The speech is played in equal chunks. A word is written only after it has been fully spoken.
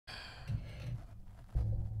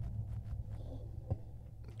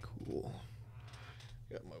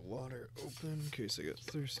Got my water open in case I get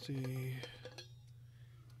thirsty.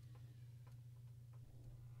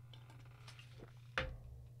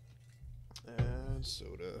 And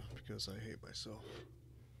soda because I hate myself.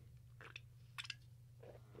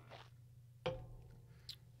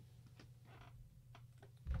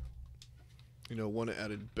 You know, one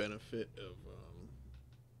added benefit of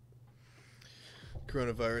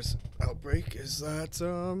coronavirus outbreak is that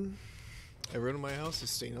everyone in my house is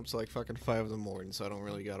staying up till like fucking 5 in the morning, so I don't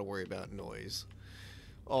really gotta worry about noise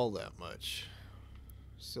all that much.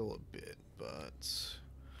 Still a bit, but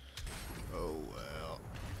oh well.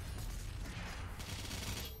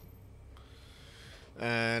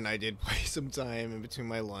 And I did play some time in between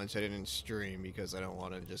my lunch. I didn't stream because I don't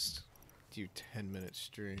want to just do 10-minute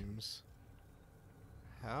streams.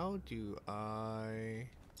 How do I...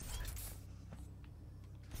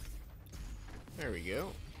 There we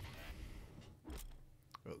go.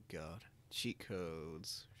 Oh god. Cheat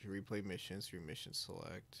codes. If you replay missions, through mission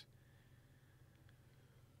select.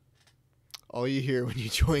 All you hear when you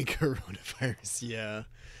join coronavirus. Yeah.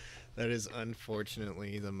 That is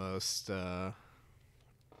unfortunately the most,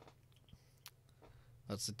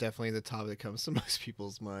 that's definitely the topic that comes to most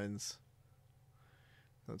people's minds.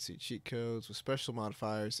 Let's see, cheat codes with special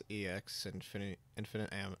modifiers, EX, infinite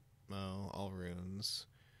ammo, all runes.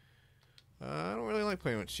 I don't really like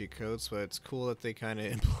playing with cheat codes, but it's cool that they kind of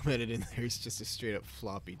implemented in there. It's just a straight up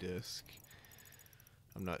floppy disk.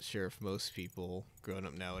 I'm not sure if most people growing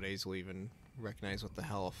up nowadays will even recognize what the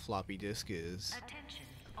hell a floppy disk is.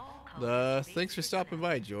 Thanks for stopping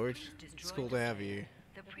by, George. It's cool to have you.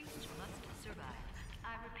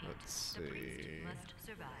 Let's see.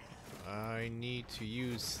 I need to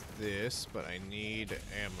use this, but I need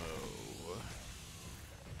ammo.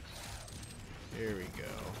 Here we go.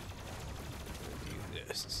 Do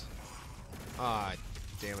this. Ah,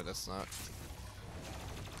 damn it, that's not...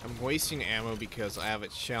 I'm wasting ammo because I have a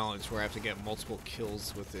challenge where I have to get multiple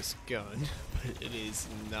kills with this gun, but it is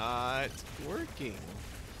not working.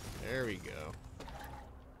 There we go.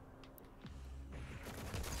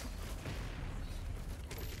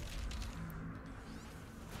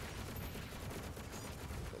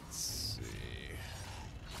 Let's see.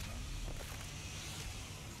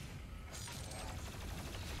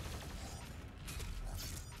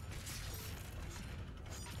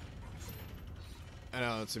 I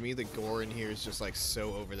know, to me the gore in here is just like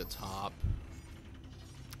so over the top.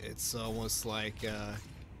 It's almost like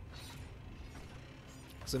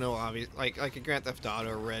so no obvious like a Grand Theft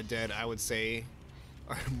Auto or Red Dead I would say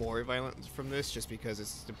are more violent from this just because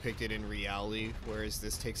it's depicted in reality, whereas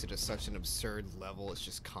this takes it to such an absurd level it's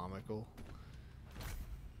just comical.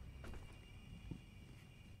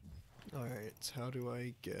 Alright, how do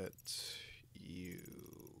I get you?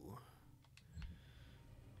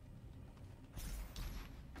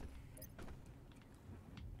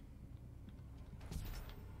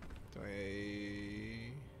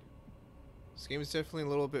 This game is definitely a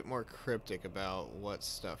little bit more cryptic about what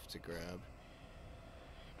stuff to grab.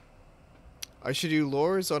 I should do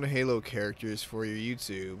lores on Halo characters for your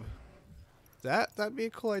YouTube. That'd be a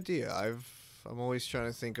cool idea. I'm always trying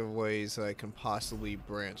to think of ways that I can possibly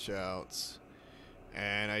branch out.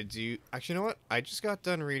 And I do actually, you know what? I just got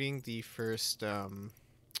done reading the first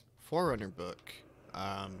Forerunner book,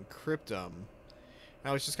 Cryptum.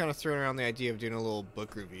 I was just kind of throwing around the idea of doing a little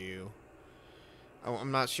book review.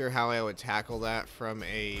 I'm not sure how I would tackle that from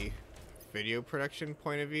a video production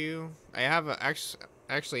point of view. I have I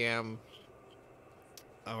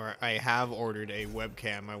have ordered a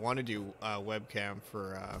webcam. I want to do a webcam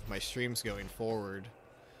for my streams going forward.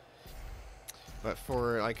 But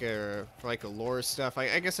for like a lore stuff,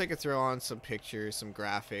 I guess I could throw on some pictures, some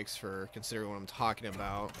graphics for considering what I'm talking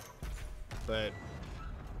about. But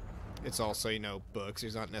it's also, you know, books.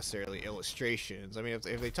 There's not necessarily illustrations. I mean,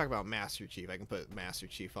 if they talk about Master Chief, I can put Master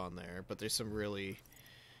Chief on there. But there's some really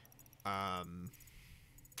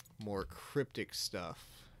more cryptic stuff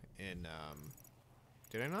in...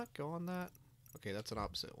 did I not go on that? Okay, that's an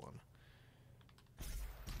opposite one.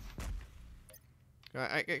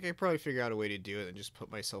 I could probably figure out a way to do it and just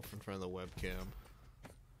put myself in front of the webcam.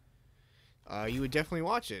 You would definitely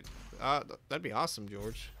watch it. That'd be awesome,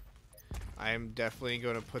 George. I'm definitely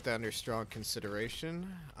going to put that under strong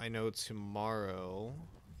consideration. I know tomorrow...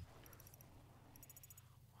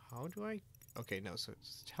 How do I... Okay, no, so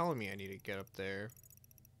it's telling me I need to get up there.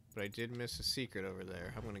 But I did miss a secret over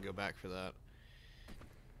there. I'm going to go back for that.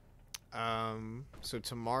 So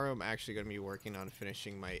tomorrow I'm actually going to be working on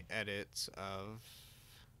finishing my edits of...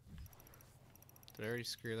 Did I already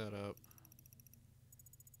screw that up?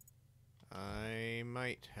 I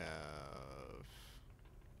might have...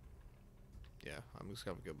 Yeah, Yeah, I'm just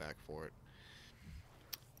gonna go back for it.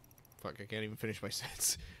 Fuck, I can't even finish my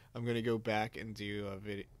sentence. I'm gonna go back and do a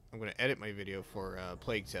video. I'm gonna edit my video for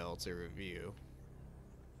Plague Tale to review.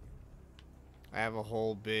 I have a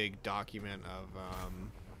whole big document of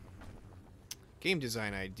game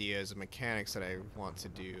design ideas and mechanics that I want to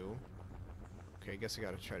do. Okay, I guess I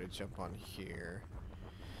gotta try to jump on here.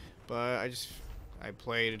 But I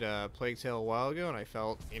played Plague Tale a while ago, and I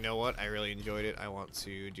felt, you know what, I really enjoyed it. I want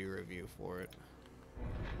to do a review for it.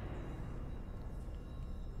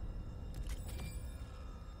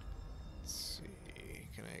 Let's see,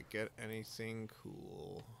 can I get anything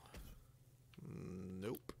cool?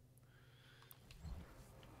 Nope.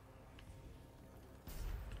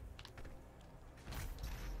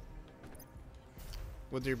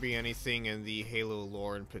 Would there be anything in the Halo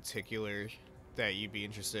lore in particular that you'd be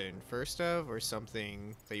interested in first of, or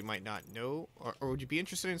something that you might not know, or would you be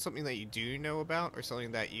interested in something that you do know about, or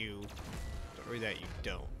something that you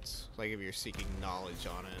don't? Like if you're seeking knowledge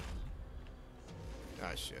on it.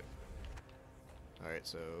 Ah, shit. Alright,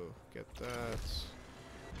 so get that.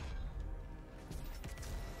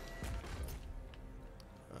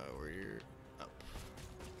 We're up.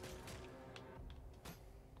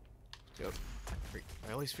 Yep.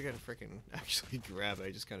 I always forget to freaking actually grab it.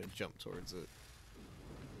 I just kind of jump towards it.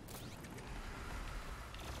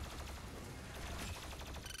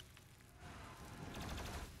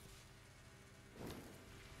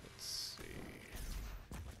 Let's see.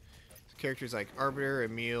 Characters like Arbiter,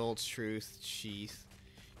 Emil, Truth, Sheath.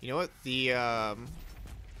 You know what? The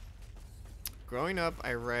growing up,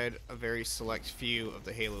 I read a very select few of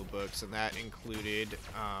the Halo books, and that included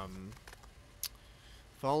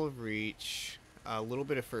Fall of Reach, a little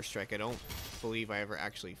bit of First Strike. I don't believe I ever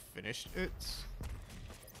actually finished it.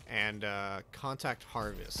 And Contact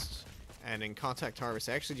Harvest. And in Contact Harvest,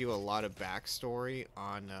 I actually do a lot of backstory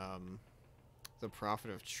on the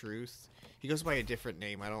Prophet of Truth. He goes by a different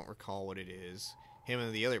name. I don't recall what it is. Him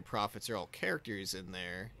and the other prophets are all characters in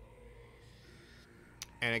there.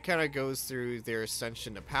 And it kind of goes through their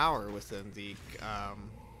ascension to power within the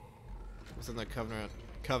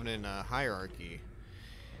Covenant hierarchy.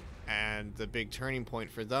 And the big turning point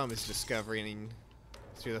for them is discovering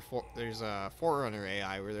through there's a Forerunner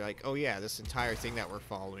AI where they're like, oh yeah, this entire thing that we're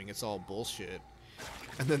following, it's all bullshit.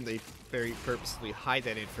 And then they very purposely hide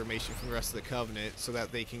that information from the rest of the Covenant so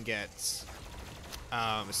that they can get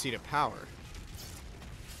a seat of power.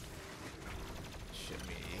 Shit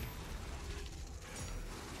me.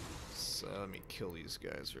 So let me kill these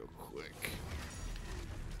guys real quick.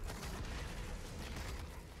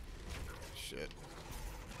 Shit.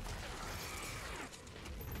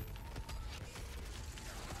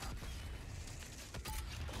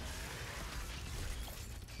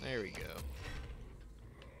 There we go.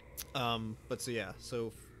 But so yeah,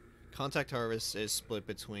 so Contact Harvest is split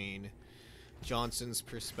between Johnson's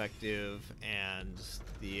perspective and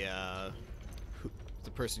the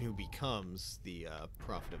person who becomes the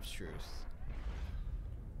Prophet of Truth.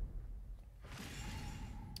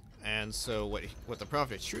 And so what the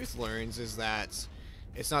Prophet of Truth learns is that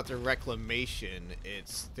it's not the reclamation,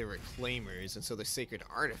 it's the reclaimers. And so the sacred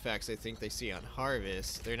artifacts I think they see on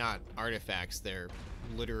Harvest, they're not artifacts, they're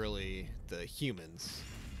literally the humans.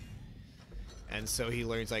 And so he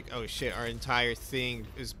learns like, oh shit, our entire thing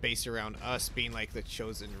is based around us being like the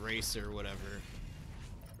chosen race or whatever.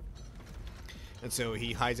 And so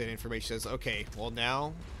he hides that information, says, okay, well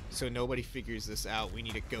now, so nobody figures this out, we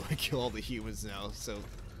need to go and kill all the humans now. So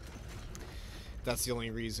that's the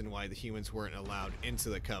only reason why the humans weren't allowed into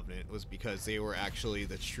the Covenant, was because they were actually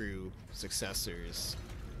the true successors.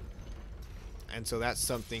 And so that's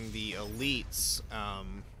something the elites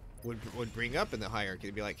would bring up in the hierarchy.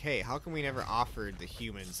 They'd be like, hey, how come we never offered the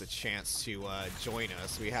humans a chance to join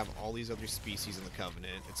us? We have all these other species in the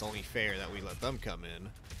Covenant. It's only fair that we let them come in.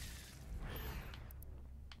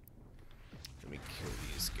 Let me kill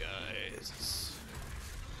these guys.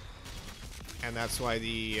 And that's why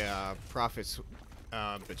the prophets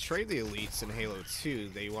betrayed the elites in Halo 2.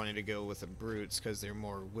 They wanted to go with the brutes because they're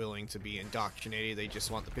more willing to be indoctrinated. They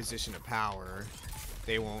just want the position of power.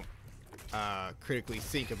 They won't critically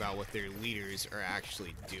think about what their leaders are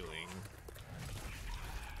actually doing.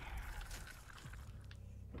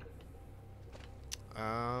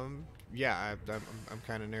 Yeah, I'm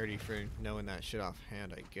kind of nerdy for knowing that shit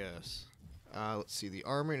offhand, I guess. Let's see. The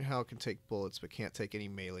armor in Hell can take bullets, but can't take any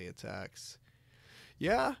melee attacks.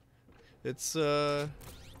 Yeah, it's I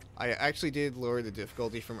actually did lower the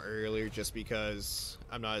difficulty from earlier just because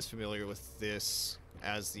I'm not as familiar with this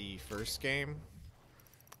as the first game.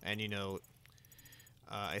 And you know,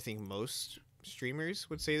 I think most streamers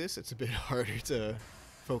would say this, it's a bit harder to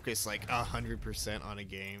focus like 100% on a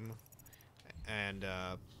game and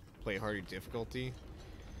play harder difficulty.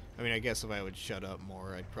 I mean, I guess if I would shut up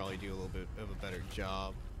more, I'd probably do a little bit of a better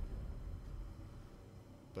job.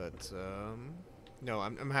 But no,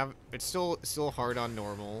 I'm having. It's still hard on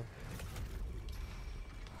normal.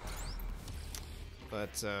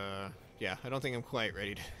 But yeah, I don't think I'm quite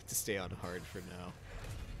ready to stay on hard for now.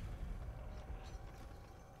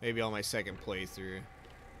 Maybe on my second playthrough.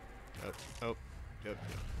 Oh, yep.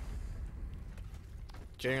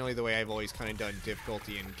 Generally, the way I've always kind of done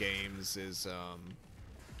difficulty in games is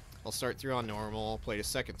I'll start through on normal, play it a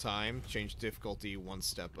second time, change difficulty one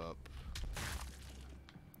step up.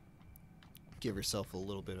 Give yourself a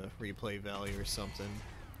little bit of replay value or something.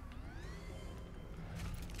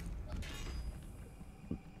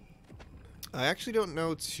 I actually don't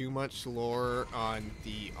know too much lore on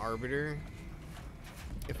the Arbiter.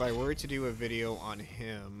 If I were to do a video on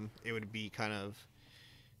him, it would be kind of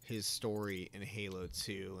his story in Halo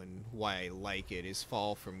 2 and why I like it, his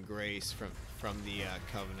fall from grace from the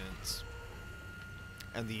Covenant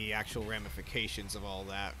and the actual ramifications of all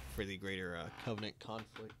that for the greater Covenant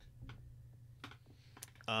conflict.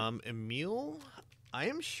 Emil, I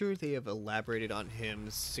am sure they have elaborated on him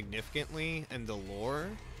significantly in the lore,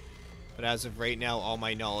 but as of right now, all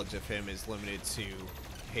my knowledge of him is limited to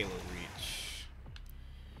Halo Reach.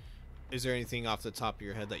 Is there anything off the top of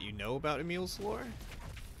your head that you know about Emil's lore?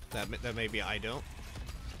 That maybe I don't?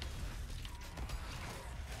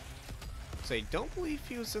 So I don't believe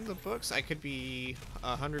he was in the books. I could be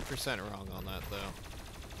 100% wrong on that, though.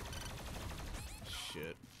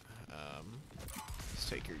 Shit. Let's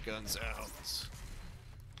take your guns out.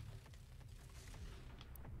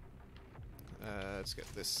 Let's get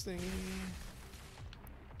this thing.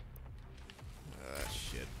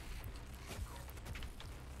 Shit.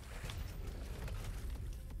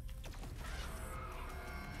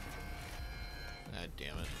 Ah,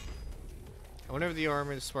 damn it. Whenever the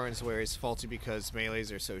armor the Spartans wear is faulty because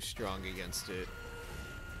melees are so strong against it.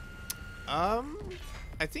 I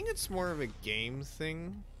think it's more of a game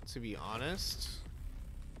thing, to be honest.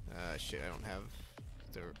 Shit, I don't have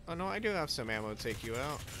the... Oh no, I do have some ammo to take you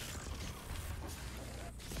out.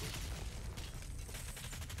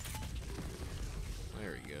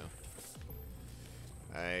 There we go.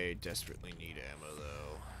 I desperately need ammo,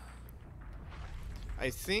 though. I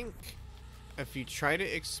think if you try to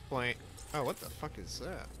explain... Oh, what the fuck is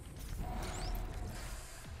that?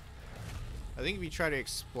 I think if you try to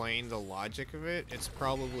explain the logic of it, it's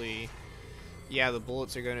probably... Yeah, the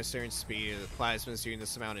bullets are going a certain speed, the plasma's doing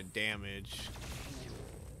this amount of damage.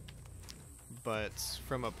 But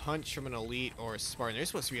from a punch from an elite or a Spartan, they're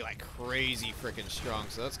supposed to be like crazy freaking strong,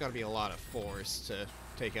 so that's got to be a lot of force to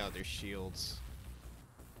take out their shields.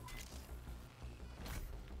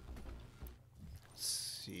 Let's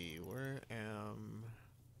see, where am...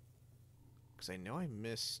 Because I know I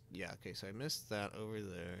missed... Yeah, okay, so I missed that over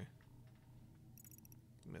there.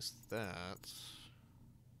 Missed that.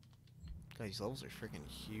 God, these levels are freaking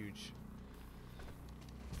huge.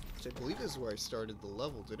 Which I believe is where I started the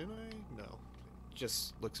level, didn't I? No.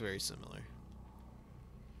 Just looks very similar.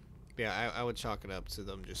 But yeah, I would chalk it up to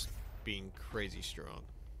them just being crazy strong.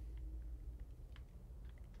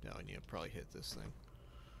 Now I need to probably hit this thing.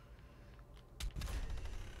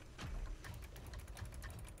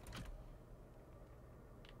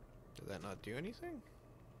 Did that not do anything?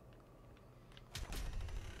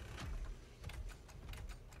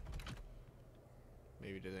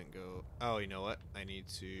 Maybe it didn't go... Oh, you know what? I need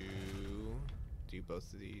to do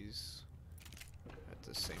both of these at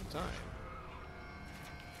the same time.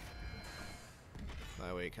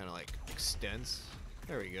 That way it kind of like extends.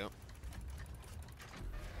 There we go.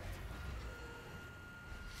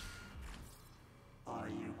 Are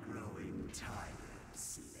you growing tired,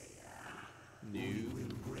 Slayer? No. We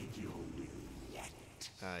will break your will yet.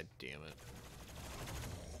 Ah, damn it.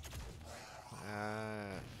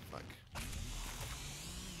 Ah, fuck.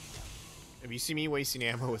 If you see me wasting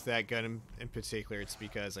ammo with that gun in particular, it's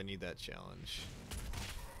because I need that challenge.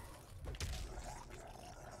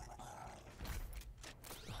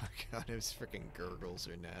 Oh god, his freaking gurgles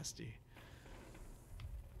are nasty.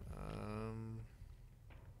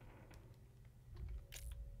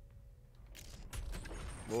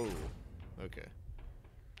 Whoa. Okay.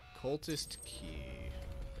 Cultist key.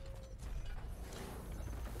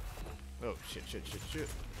 Oh, shit.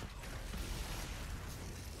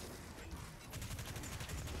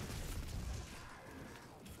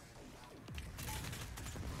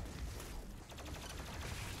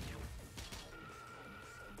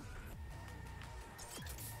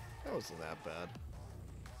 That wasn't that bad.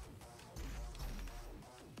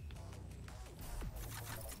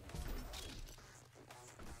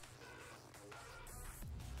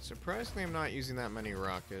 Surprisingly, I'm not using that many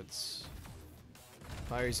rockets.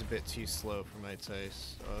 Fire's a bit too slow for my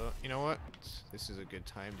taste. You know what? This is a good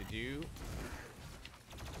time to do.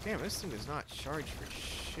 Damn, this thing does not charge for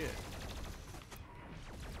shit.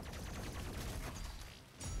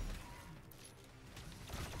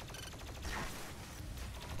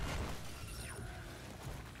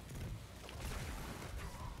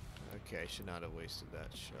 Okay, I should not have wasted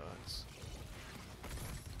that shot.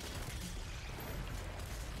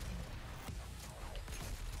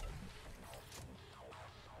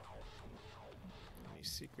 Any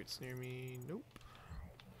secrets near me? Nope.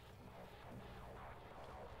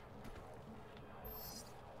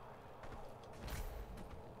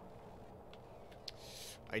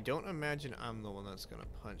 I don't imagine I'm the one that's gonna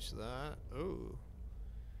punch that. Oh.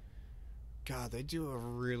 God, they do a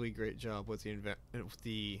really great job with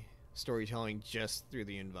the storytelling just through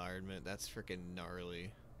the environment. That's freaking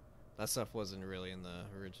gnarly. That stuff wasn't really in the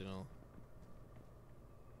original.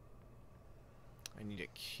 I need a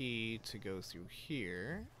key to go through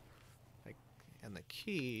here. And the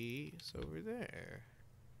key is over there.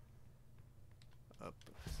 Up.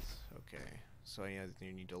 Okay. So I either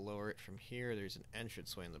need to lower it from here. There's an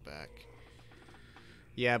entranceway in the back.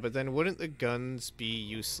 Yeah, but then wouldn't the guns be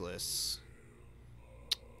useless?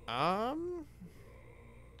 Why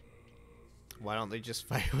don't they just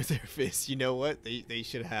fight with their fists? You know what? They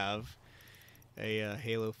should have a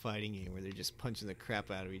Halo fighting game where they're just punching the crap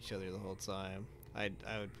out of each other the whole time. I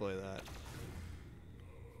would play that.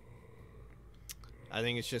 I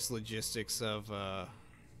think it's just logistics of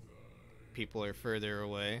people are further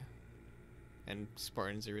away, and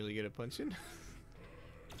Spartans are really good at punching.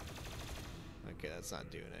 Okay, that's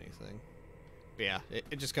not doing anything. But yeah,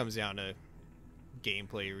 it just comes down to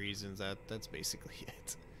gameplay reasons. That's basically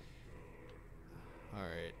it.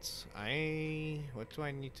 Alright, what do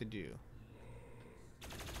I need to do?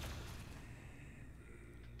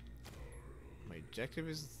 My objective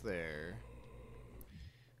is there.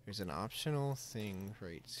 There's an optional thing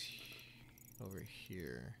right over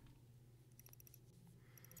here.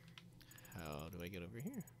 How do I get over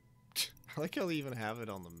here? I like how they even have it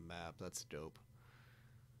on the map. That's dope.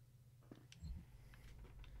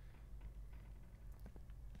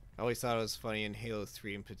 I always thought it was funny in Halo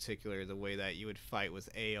 3 in particular, the way that you would fight with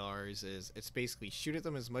ARs is it's basically shoot at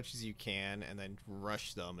them as much as you can and then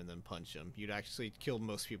rush them and then punch them. You'd actually kill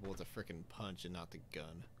most people with a frickin' punch and not the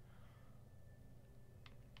gun.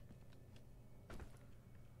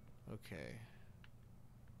 Okay.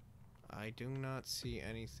 I do not see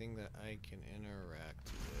anything that I can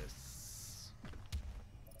interact with.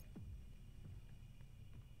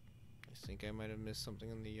 I think I might have missed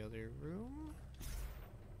something in the other room.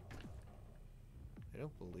 I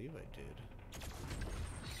don't believe I did.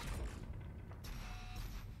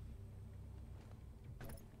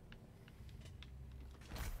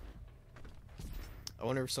 I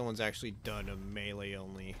wonder if someone's actually done a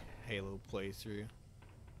melee-only Halo playthrough.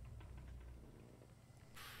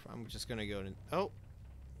 I'm just gonna go to... Oh!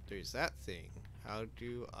 There's that thing. How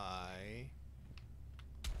do I...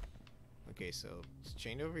 Okay, so it's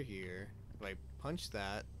chained over here. If I punch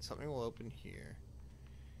that, something will open here.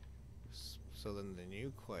 So then the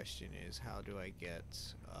new question is, how do I get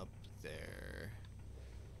up there?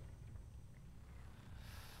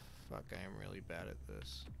 Fuck, I am really bad at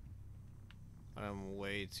this. I'm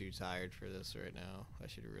way too tired for this right now. I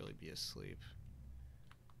should really be asleep.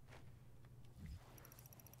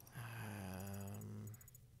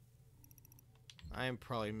 I am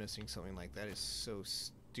probably missing something like that. Is so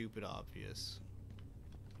stupid obvious.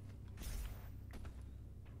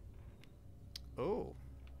 Oh.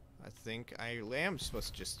 I think I am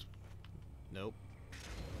supposed to just... Nope.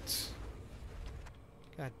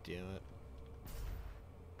 God damn it.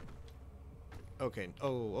 Okay.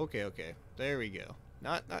 Oh, okay. There we go.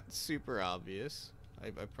 Not super obvious.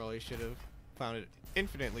 I probably should have found it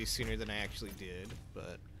infinitely sooner than I actually did,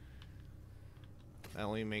 but that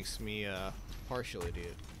only makes me a partial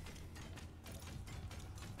idiot.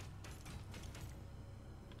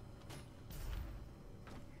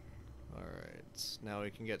 Alright, now we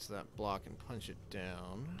can get to that block and punch it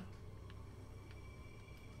down.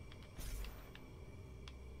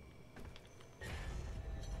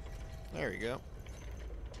 There we go.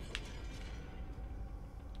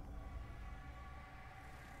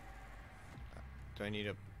 Do I need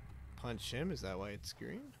to punch him? Is that why it's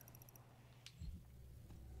green?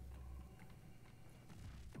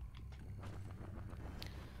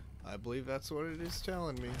 I believe that's what it is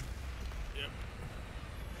telling me. Yep.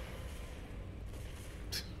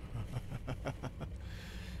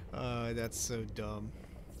 That's so dumb.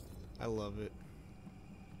 I love it.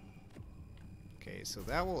 Okay, Okay, so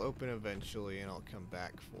that will open eventually, and I'll come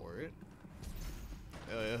back for it.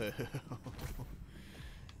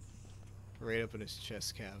 Right up in his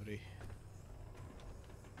chest cavity.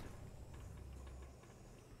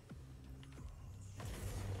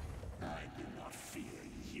 I do not fear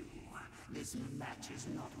you. This match is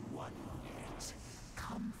not won yet.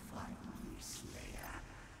 Come find me, Slayer.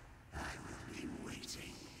 I will be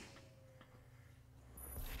waiting.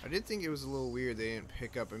 I did think it was a little weird they didn't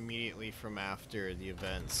pick up immediately from after the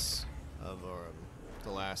events of the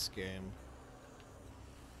last game.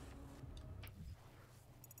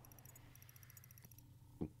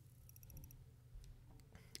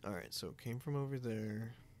 Alright, so it came from over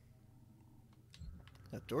there.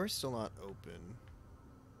 That door's still not open.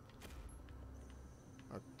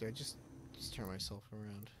 Or did I just turn myself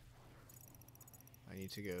around? I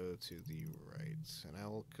need to go to the right, and I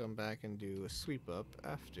will come back and do a sweep up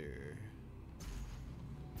after.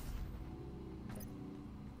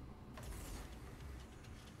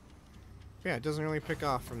 Yeah, it doesn't really pick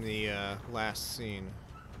off from the last scene,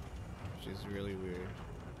 which is really weird.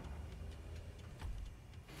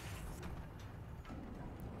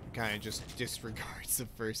 Kind of just disregards the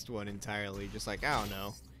first one entirely, just like, I don't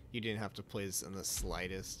know, you didn't have to play this in the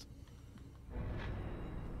slightest.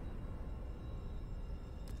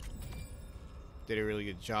 Did a really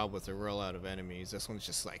good job with the rollout of enemies. This one's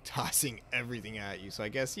just like tossing everything at you, so I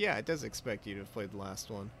guess, yeah, it does expect you to have played the last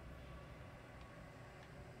one.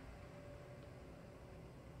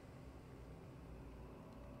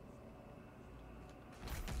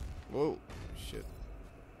 Whoa, shit.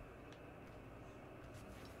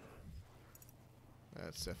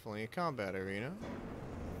 That's definitely a combat arena.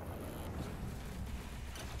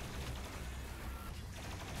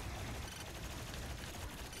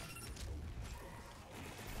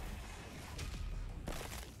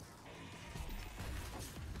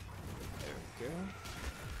 There we go.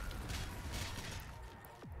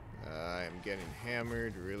 I'm getting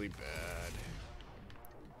hammered really bad.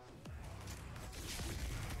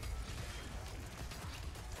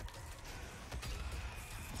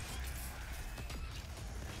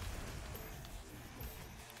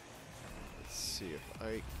 See if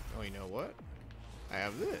I... Oh, you know what? I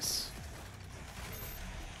have this.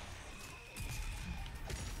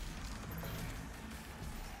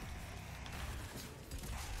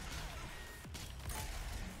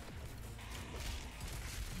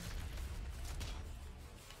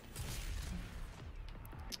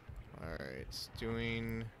 Alright, it's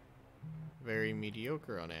doing very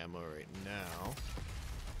mediocre on ammo right now.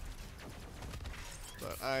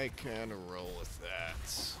 But I can roll with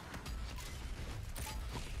that.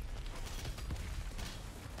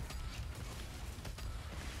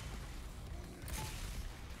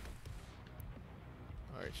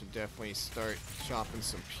 Alright, should definitely start chopping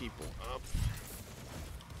some people up.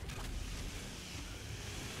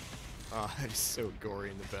 Ah, that is so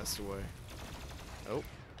gory in the best way. Oh,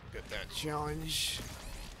 got that challenge.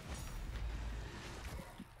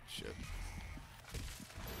 Shit.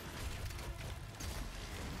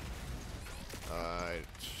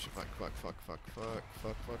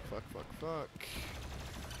 Fuck.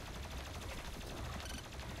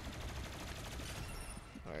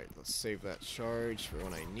 Alright, let's save that charge for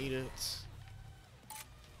when I need it.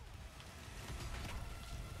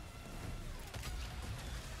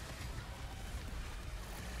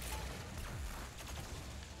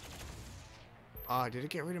 Ah, did it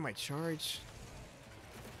get rid of my charge?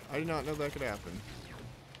 I did not know that could happen.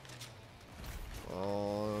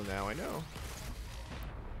 Well, now I know.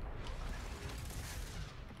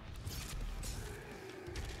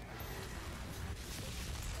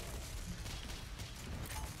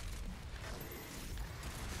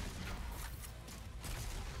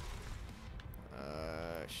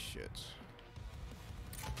 Shit.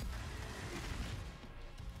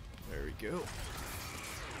 There we go.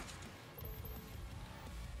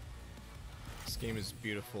 This game is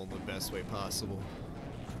beautiful in the best way possible.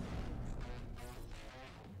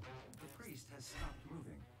 The priest has stopped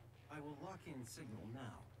moving. I will lock in signal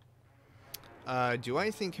now. Do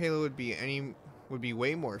I think Halo would be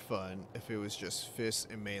way more fun if it was just fists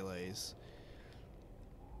and melees?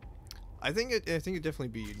 I think it'd definitely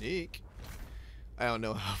be unique. I don't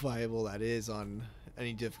know how viable that is on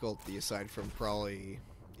any difficulty aside from probably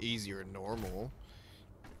easy or normal.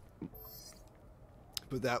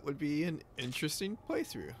 But that would be an interesting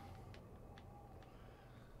playthrough.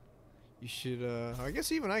 You should, I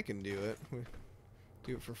guess even I can do it.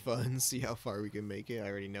 Do it for fun, see how far we can make it. I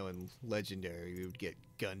already know in Legendary we would get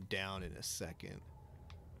gunned down in a second.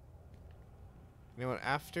 You know what,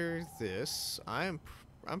 after this, I'm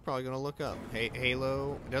I'm probably gonna look up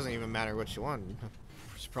Halo. It doesn't even matter which one.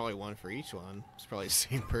 There's probably one for each one. It's probably the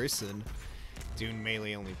same person doing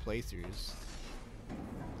melee only playthroughs.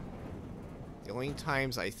 The only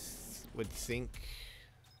times I would think...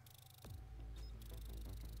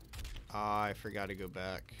 Ah, I forgot to go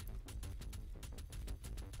back.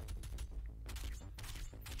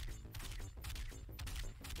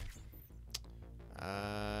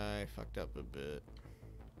 I fucked up a bit.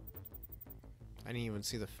 I didn't even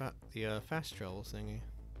see the fast travel thingy.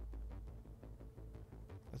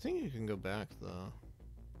 I think you can go back though.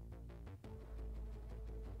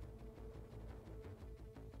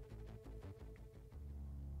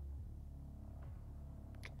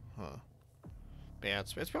 Huh. But yeah,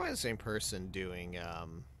 it's probably the same person doing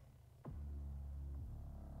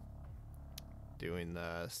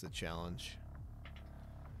the challenge.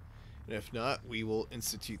 And if not, we will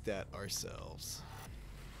institute that ourselves.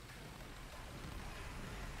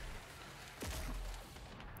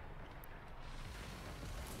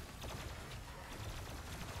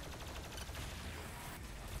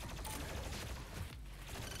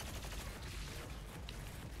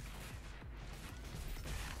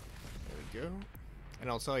 There we go. And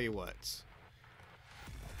I'll tell you what.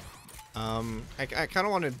 I kind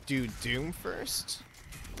of want to do Doom first.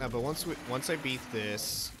 But once I beat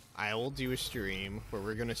this, I will do a stream where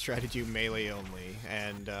we're gonna try to do melee only,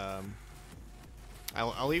 and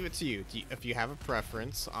I'll leave it to you if you have a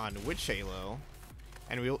preference on which Halo,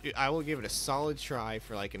 and I will give it a solid try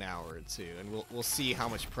for like an hour or two, and we'll see how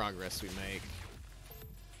much progress we make.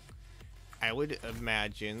 I would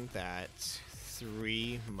imagine that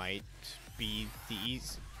 3 might be the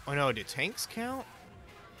easy. Oh no, do tanks count?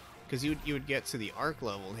 Because you would get to the arc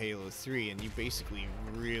level in Halo 3, and you basically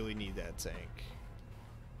really need that tank.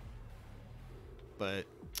 But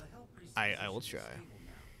I will try.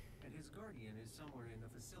 And his guardian is somewhere in the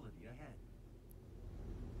facility ahead.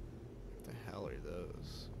 What the hell are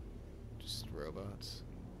those? Just robots.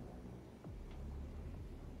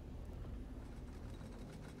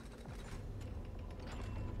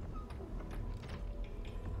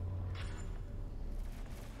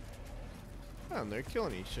 Oh, and they're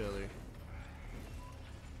killing each other.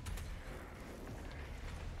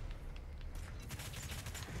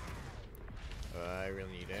 I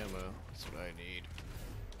really need ammo. That's what I need.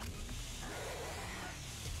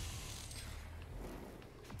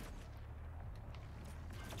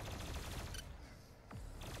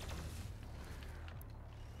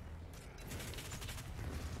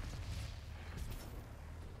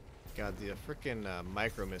 God, the frickin'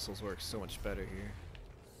 micro missiles work so much better here.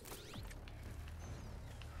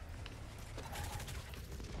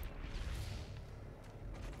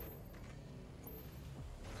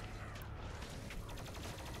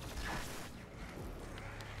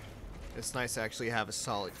 It's nice to actually have a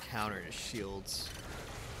solid counter to shields.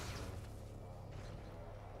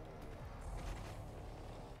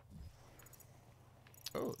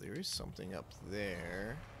 Oh, there is something up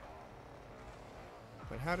there.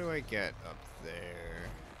 But how do I get up there?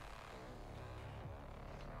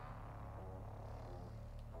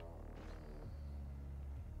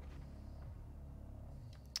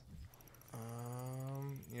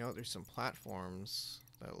 You know, there's some platforms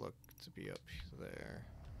that look to be up there.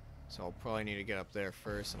 So I'll probably need to get up there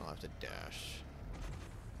first, and I'll have to dash.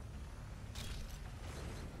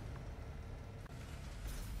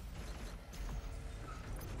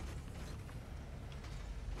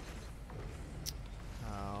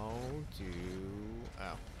 How do...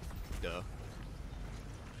 Oh. Duh.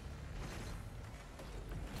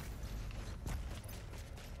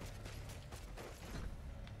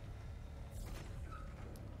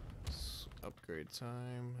 Upgrade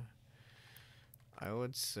time. I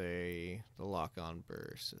would say the lock-on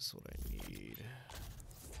burst is what I need.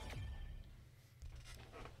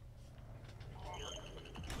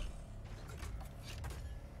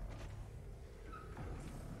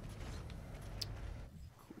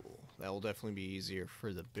 Cool. That will definitely be easier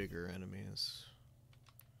for the bigger enemies.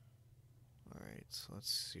 Alright, so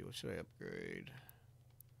let's see. What should I upgrade?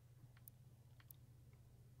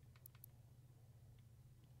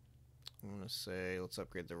 I'm gonna say let's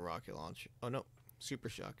upgrade the rocket launcher. Oh no. Super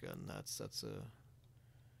shotgun. That's a...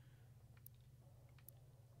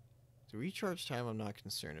 The recharge time I'm not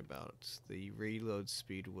concerned about. The reload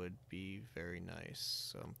speed would be very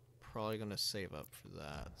nice. So I'm probably gonna save up for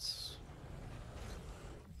that.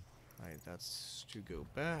 Alright, that's to go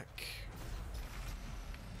back.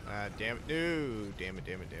 Ah, damn it. No! Damn it,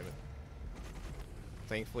 damn it, damn it.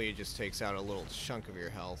 Thankfully it just takes out a little chunk of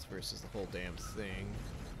your health versus the whole damn thing.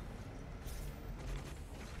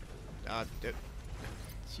 Ah,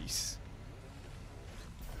 jeez.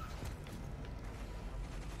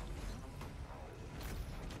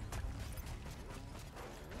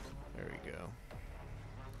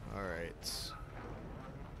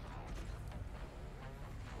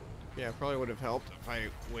 Yeah, probably would have helped if I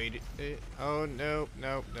waited. Oh, nope,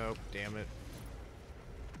 nope, nope, damn it.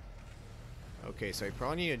 Okay, so I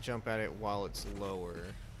probably need to jump at it while it's lower.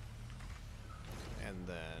 And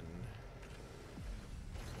then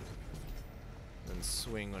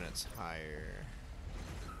swing when it's higher.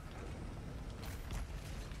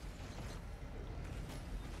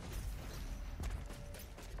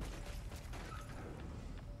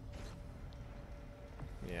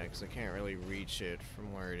 Yeah, because I can't really reach it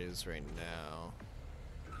from where it is right now.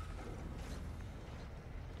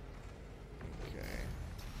 Okay.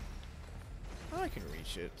 Well, I can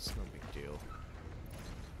reach it. It's no big deal.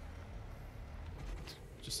 It's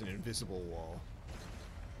just an invisible wall.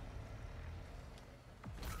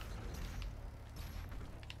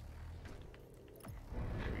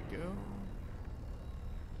 There we go.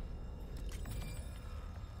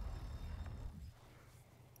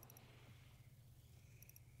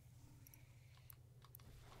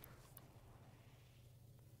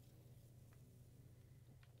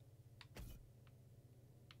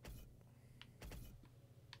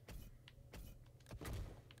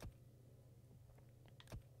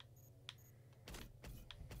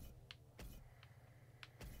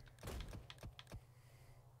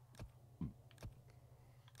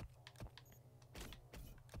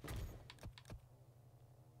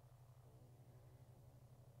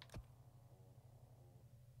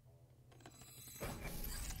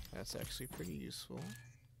 That's actually pretty useful.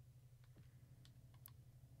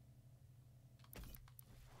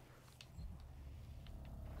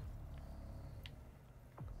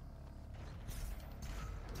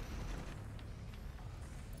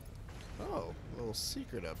 Oh, a little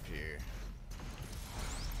secret up here.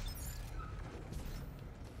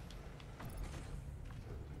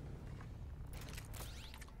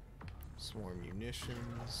 Some more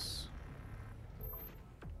munitions.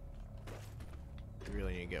 We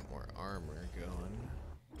really need to get more armor going.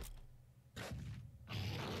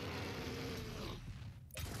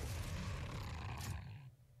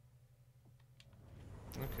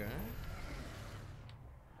 Okay.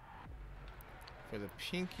 For the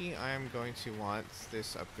pinky, I am going to want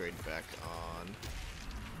this upgrade back on.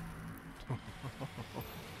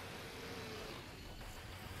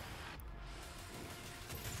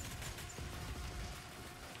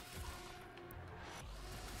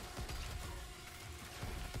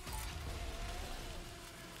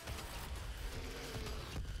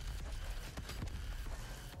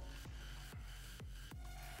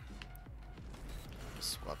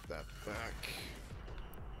 Swap that back.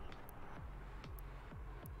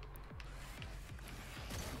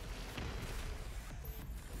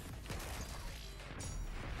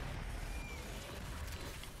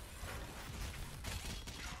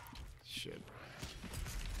 Shit.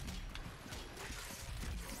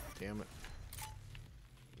 Damn it.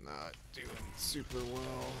 Not doing super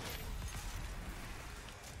well.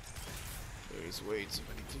 There's way too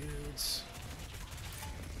many dudes.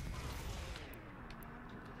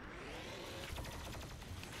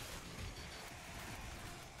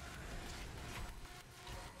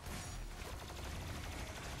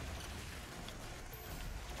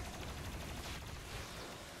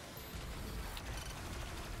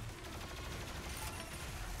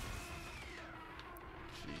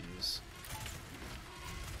 Jeez.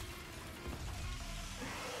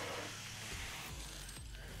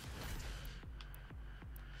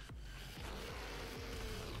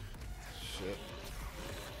 Shit.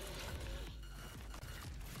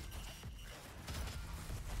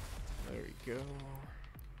 There we go.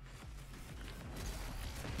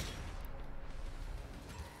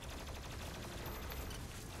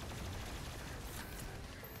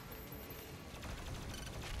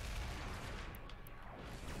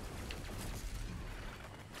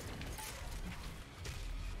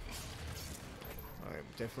 I'm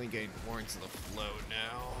definitely getting more into the flow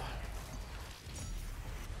now.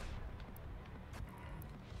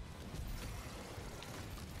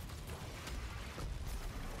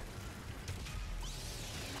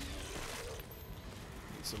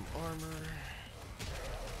 Need some armor.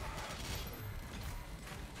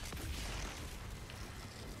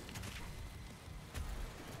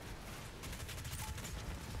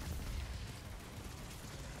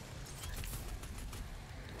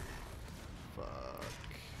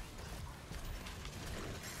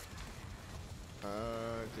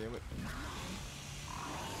 Damn it.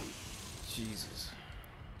 Jesus.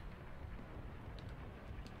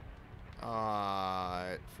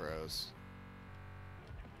 It froze.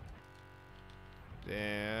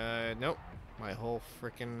 Nope. My whole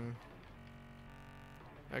frickin'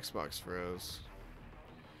 Xbox froze.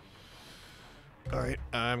 Alright.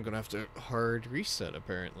 I'm gonna have to hard reset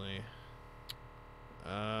apparently.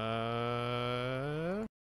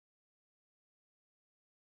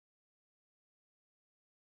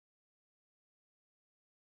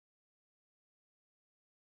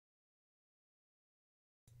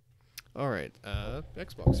 Alright,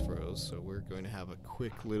 Xbox froze, so we're going to have a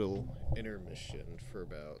quick little intermission for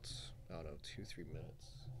about, I don't know, 2-3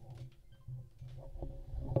 minutes.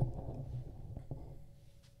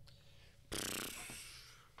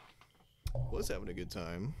 Was having a good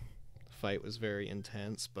time. The fight was very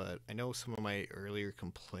intense, but I know some of my earlier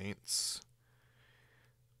complaints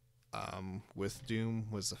with Doom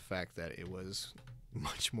was the fact that it was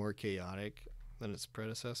much more chaotic than its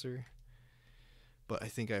predecessor. But I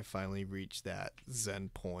think I finally reached that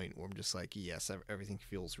zen point where I'm just like, yes, everything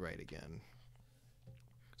feels right again.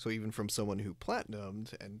 So even from someone who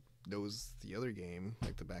platinumed and knows the other game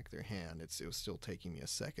like the back of their hand, it was still taking me a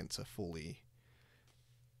second to fully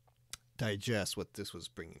digest what this was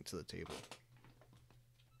bringing to the table.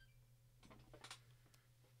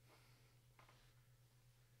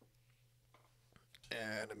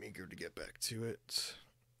 And I'm eager to get back to it.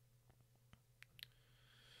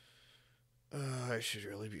 I should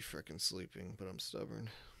really be frickin' sleeping, but I'm stubborn.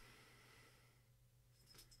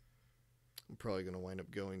 I'm probably going to wind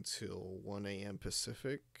up going till 1 a.m.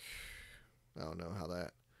 Pacific. I don't know how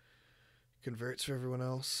that converts for everyone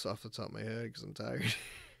else off the top of my head because I'm tired.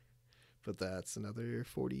 But that's another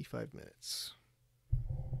 45 minutes.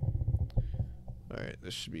 Alright,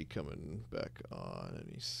 this should be coming back on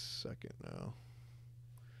any second now.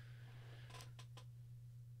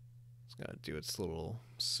 It's got to do its little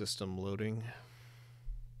system loading.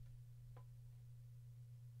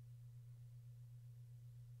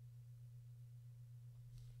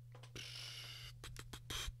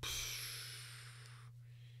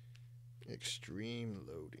 Extreme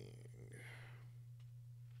loading.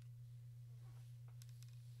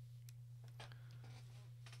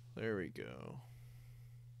 There we go.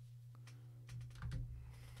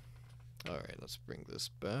 Alright, let's bring this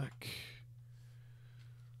back.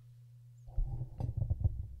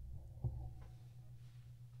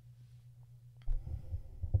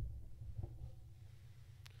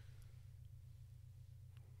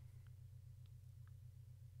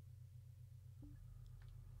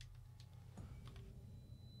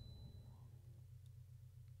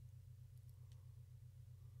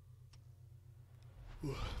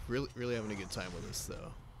 Really having a good time with this,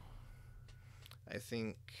 though. I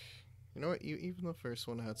think, you know what, even the first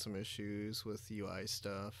one had some issues with UI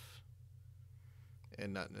stuff,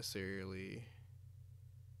 and not necessarily,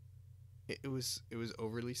 it was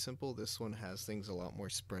overly simple. This one has things a lot more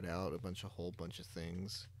spread out, a whole bunch of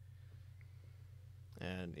things.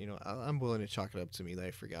 And, you know, I'm willing to chalk it up to me that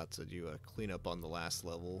I forgot to do a cleanup on the last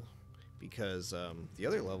level. Because the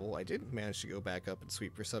other level, I didn't manage to go back up and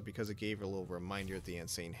sweep for sub because it gave a little reminder at the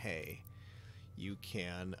end saying, hey, you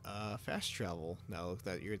can fast travel now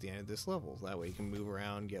that you're at the end of this level. That way you can move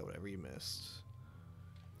around, get whatever you missed.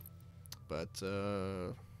 But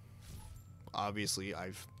obviously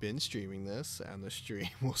I've been streaming this, and the stream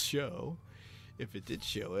will show. If it did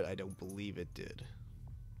show it, I don't believe it did.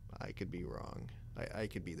 I could be wrong. I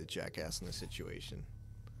could be the jackass in the situation.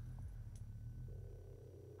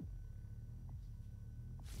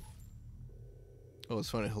 Oh, it's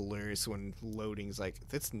funny, hilarious when loading's like,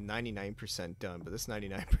 that's 99% done, but this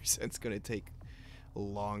 99% is going to take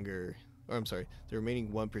longer. Or I'm sorry, the remaining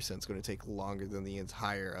 1% is going to take longer than the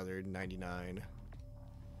entire other 99.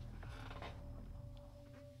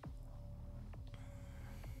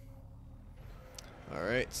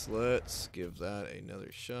 Alright, so let's give that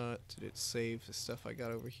another shot. Did it save the stuff I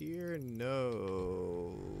got over here?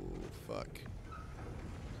 No. Fuck.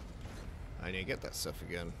 I need to get that stuff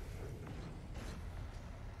again.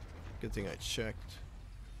 Good thing I checked.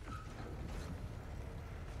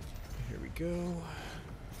 Here we go.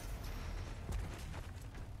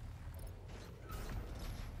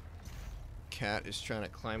 Cat is trying to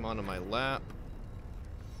climb onto my lap.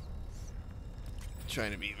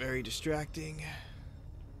 Trying to be very distracting.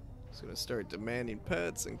 He's gonna start demanding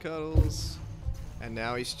pets and cuddles. And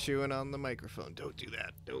now he's chewing on the microphone. Don't do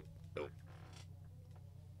that. Nope. Nope.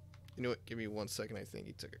 You know what? Give me 1 second. I think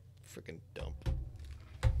he took a freaking dump.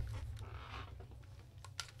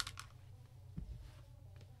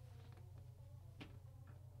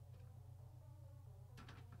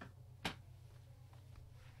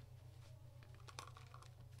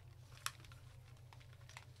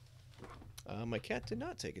 My cat did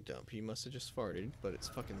not take a dump. He must have just farted, but it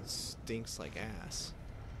fucking stinks like ass.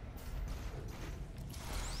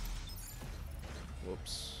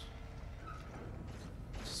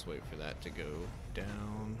 just wait for that to go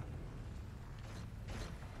down.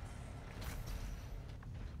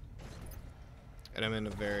 And I'm in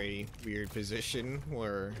a very weird position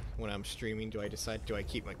where when I'm streaming, do I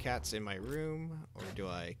keep my cats in my room or do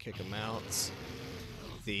I kick them out?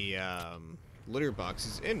 The litter box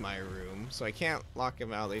is in my room, so I can't lock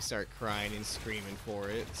them out. They start crying and screaming for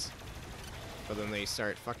it. But then they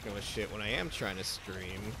start fucking with shit when I am trying to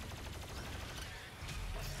stream.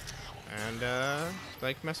 And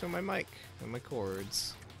like messing with my mic and my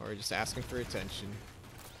cords, or just asking for attention,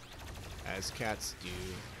 as cats do.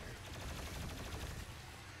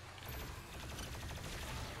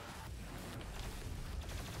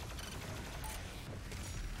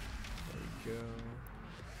 There we go.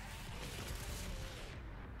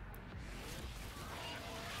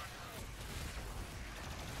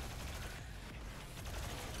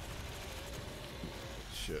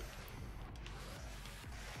 Shit.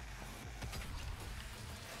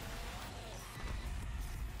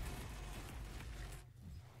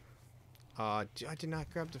 I did not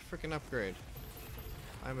grab the freaking upgrade.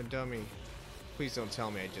 I'm a dummy. Please don't tell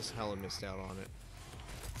me I just hella missed out on it.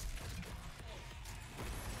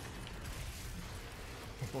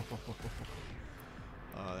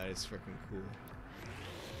 Oh, that is freaking cool.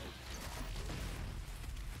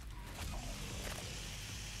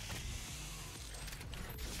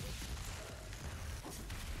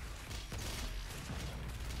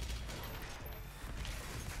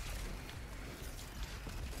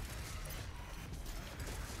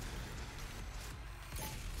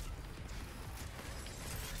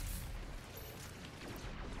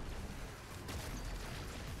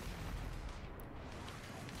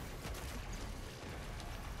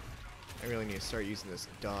 I really need to start using this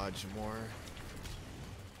dodge more.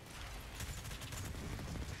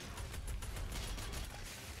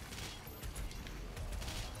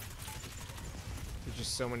 There's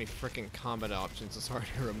just so many freaking combat options, it's hard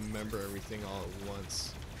to remember everything all at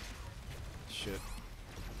once. Shit.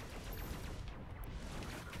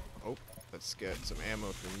 Oh, let's get some ammo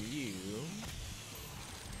from you.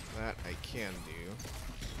 That I can do.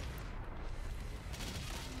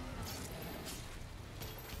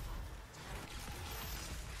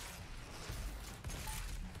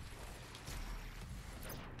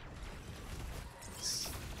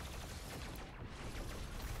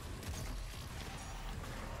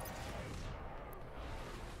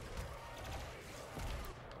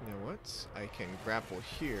 I can grapple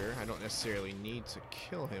here. I don't necessarily need to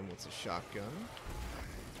kill him with a shotgun.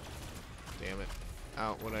 Damn it.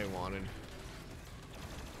 Out what I wanted.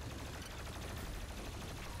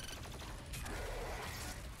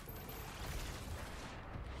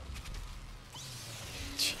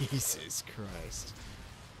 Jesus Christ.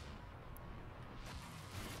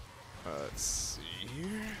 Let's see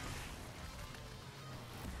here.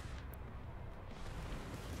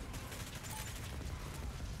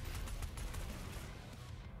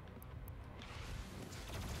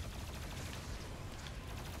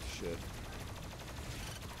 Shit.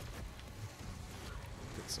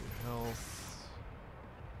 Get some health.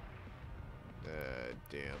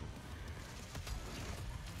 Damn.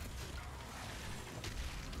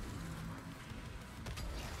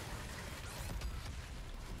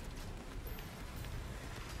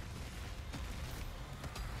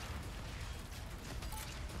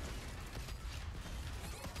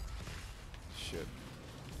 Shit.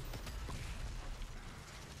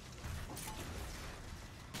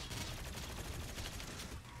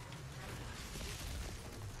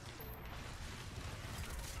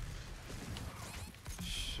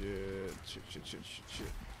 Shit.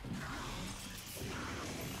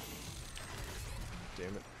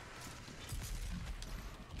 Damn it.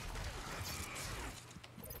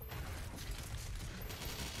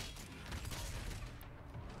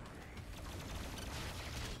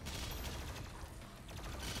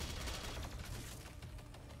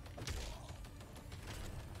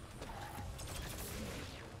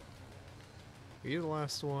 Are you the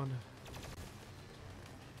last one?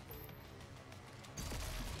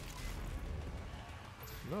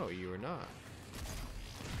 No, you are not.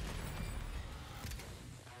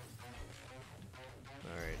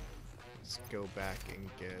 Alright. Let's go back and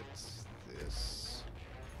get this.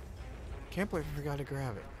 Can't believe I forgot to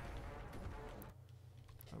grab it.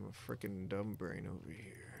 I'm a freaking dumb brain over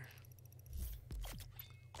here.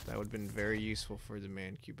 That would have been very useful for the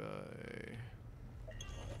mancubi.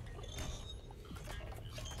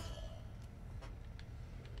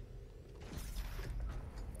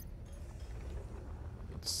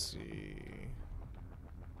 Let's see.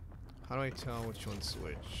 How do I tell which one's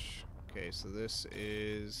which? Okay, so this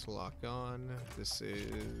is lock on. This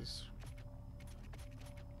is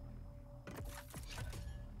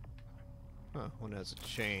Huh, one has a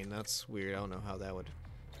chain. That's weird. I don't know how that would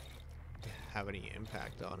have any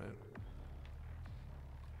impact on it.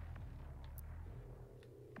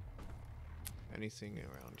 Anything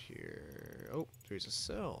around here? Oh, there's a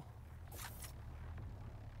cell.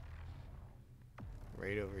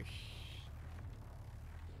 Right over here.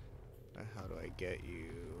 How do I get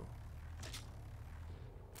you?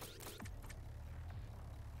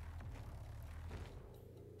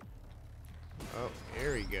 Oh,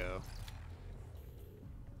 here we go.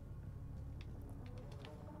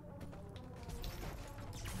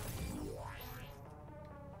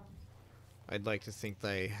 I'd like to think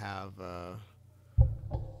they have a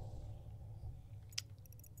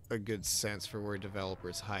good sense for where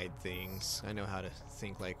developers hide things. I know how to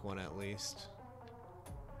think like one at least.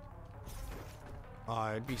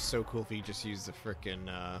 Oh, it'd be so cool if you just use the frickin'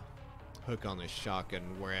 hook on the shotgun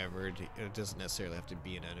wherever. It doesn't necessarily have to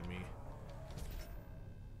be an enemy.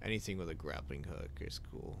 Anything with a grappling hook is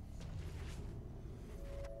cool.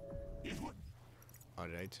 Oh,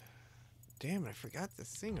 did I? Damn it, I forgot the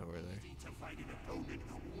thing over there. To fight an opponent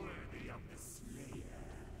worthy of the Slayer,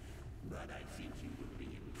 but I think you will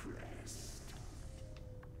be impressed.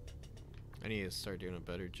 I need to start doing a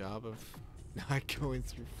better job of not going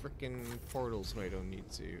through frickin' portals when I don't need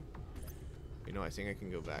to. You know, I think I can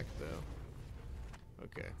go back though.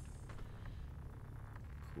 Okay.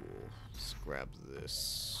 Cool. Let's grab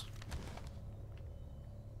this.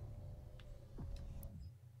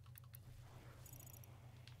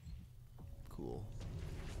 Cool.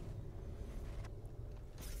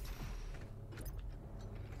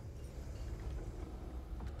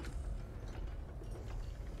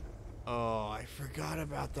 Oh, I forgot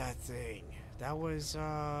about that thing. That was,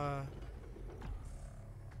 I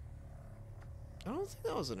don't think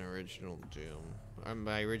that was an original Doom.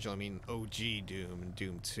 By original, I mean OG Doom and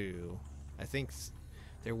Doom 2. I think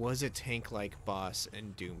there was a tank-like boss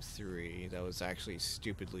in Doom 3 that was actually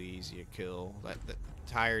stupidly easy to kill. The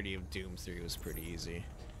entirety of Doom 3 was pretty easy.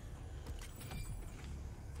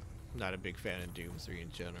 I'm not a big fan of Doom 3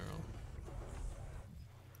 in general.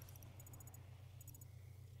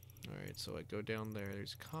 Alright, so I go down there.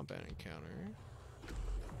 There's a combat encounter.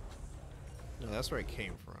 No, that's where I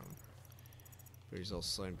came from. There's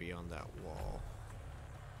also something beyond that wall.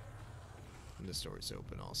 And this door is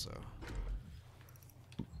open also.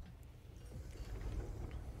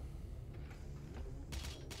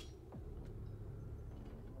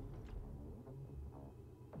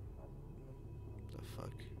 The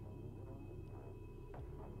fuck?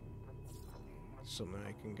 Something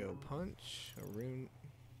I can go punch. A rune.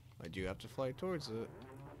 I do have to fly towards it.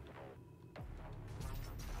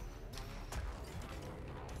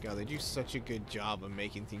 God, they do such a good job of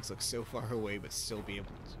making things look so far away but still be able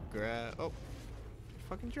to grab. Oh, you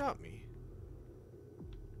fucking dropped me.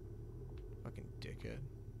 Fucking dickhead.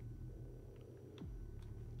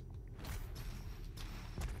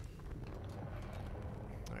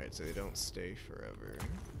 Alright, so they don't stay forever.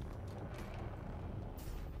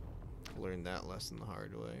 Learned that lesson the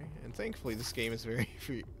hard way, and thankfully this game is very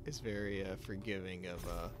forgiving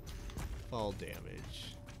of fall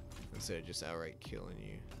damage instead of just outright killing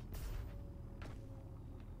you.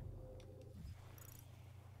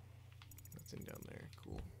 Nothing down there.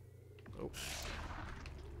 Cool. Oh.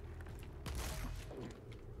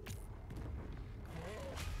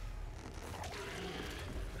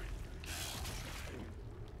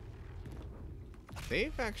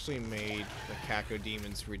 They've actually made the Kako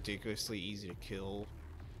demons ridiculously easy to kill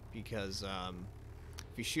because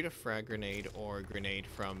if you shoot a frag grenade or a grenade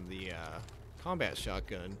from the combat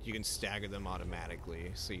shotgun, you can stagger them automatically.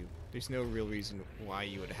 So there's no real reason why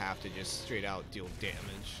you would have to just straight out deal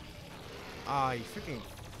damage. Ah, you freaking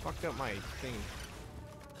fucked up my thing.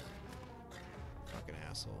 Fucking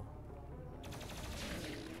asshole.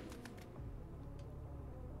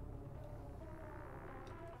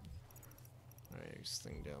 There's a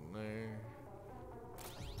thing down there.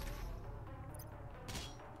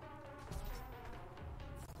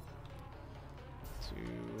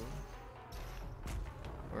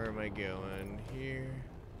 Where am I going? Here.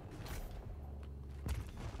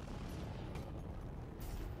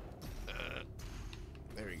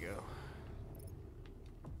 There we go.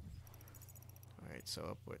 Alright, so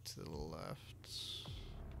up to the left.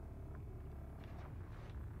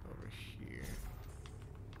 Over here.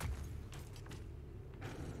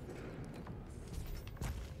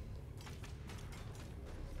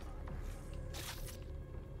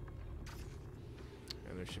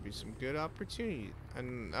 There should be some good opportunity.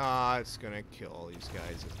 And it's gonna kill all these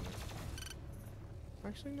guys, isn't it?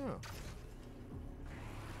 Actually, no.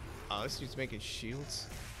 Oh, this dude's making shields.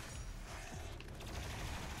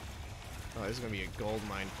 Oh, this is gonna be a gold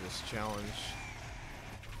mine for this challenge.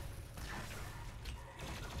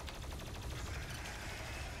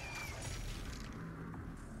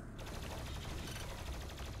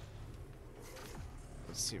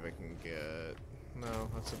 Let's see if I can get... No,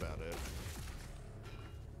 that's about it.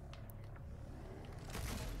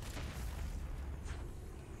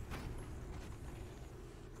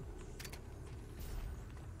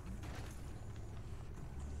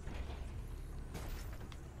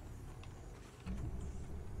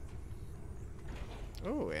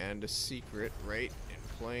 Oh, and a secret right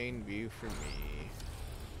in plain view for me.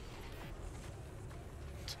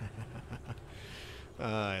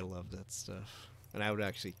 I love that stuff. And I would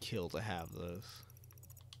actually kill to have those.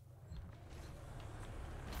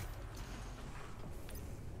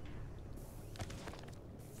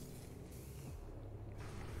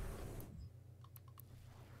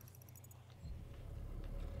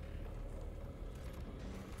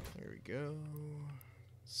 There we go.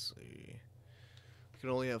 Let's see. I can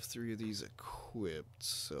only have 3 of these equipped,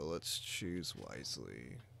 so let's choose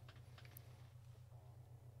wisely.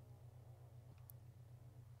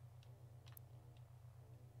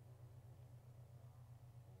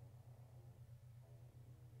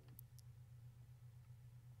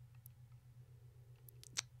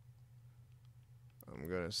 I'm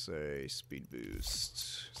gonna say speed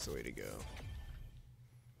boost. It's the way to go.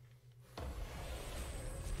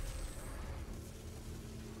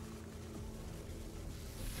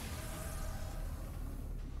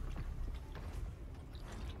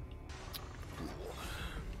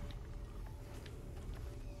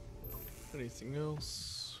 Anything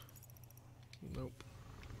else? Nope.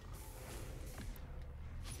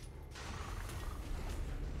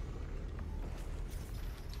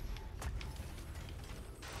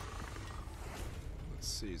 Let's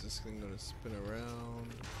see, is this thing gonna spin around?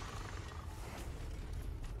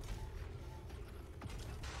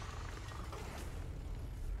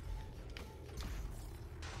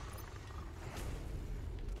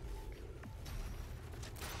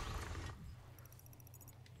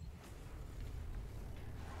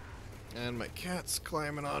 And my cat's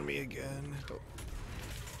climbing on me again. Oh.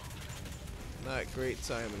 Not great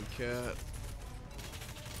timing, cat.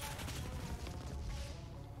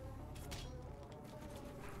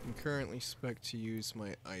 I'm currently spec to use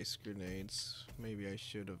my ice grenades. Maybe I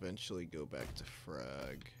should eventually go back to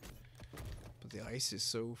frag. But the ice is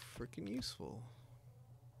so freaking useful.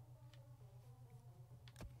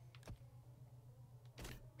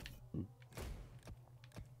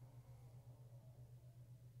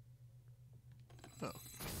 Oh,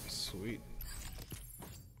 sweet.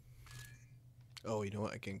 Oh, you know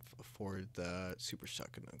what? I can afford that super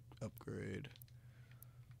shotgun upgrade.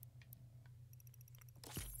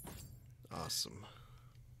 Awesome.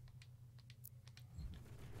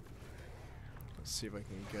 Let's see if I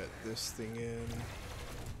can get this thing in.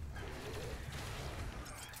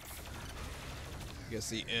 I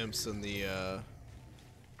guess the imps and the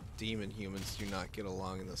demon humans do not get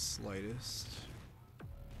along in the slightest.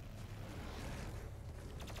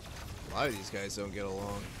 A lot of these guys don't get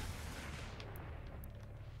along.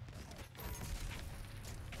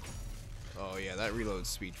 Oh yeah, that reload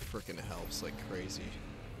speed frickin' helps like crazy.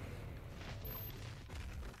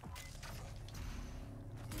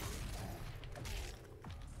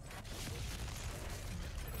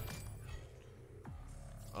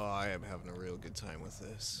 Oh, I am having a real good time with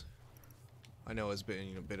this. I know it's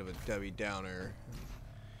been a bit of a Debbie Downer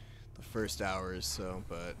the first hour or so,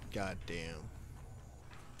 but goddamn.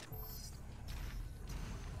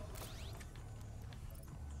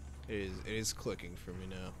 It is clicking for me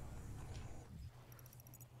now.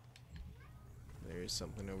 There's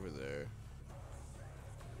something over there.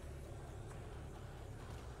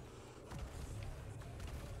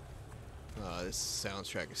 Oh, this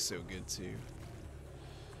soundtrack is so good too.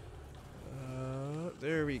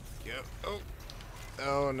 There we go. Oh,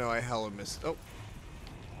 oh no, I hella missed. Oh,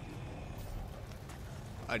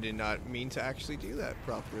 I did not mean to actually do that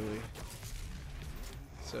properly.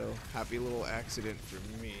 So, happy little accident for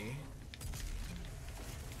me.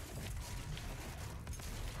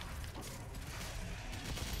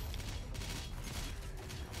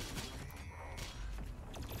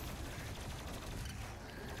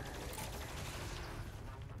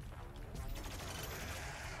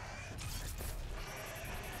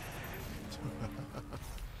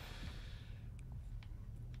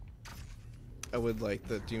 I would like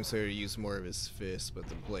the Doomslayer to use more of his fist, but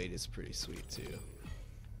the blade is pretty sweet too.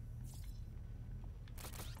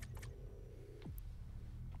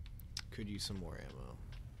 Could use some more ammo.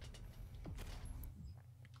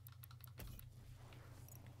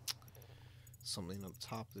 something on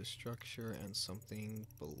top of the structure and something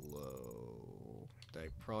below that I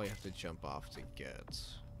probably have to jump off to get,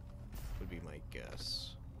 would be my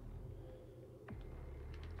guess.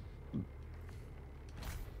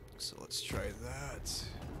 So let's try that.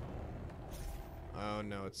 Oh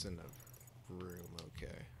no, it's in a room,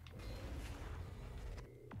 okay.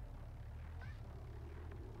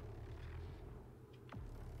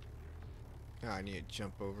 Ah, I need to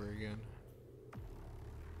jump over again.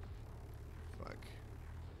 Fuck.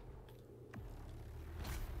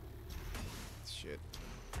 Shit.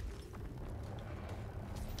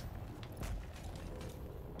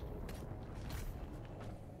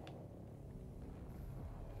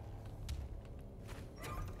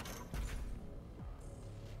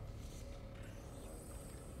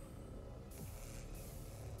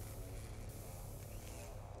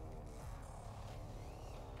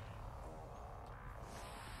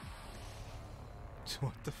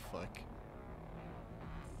 What the fuck?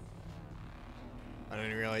 I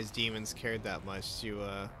didn't realize demons cared that much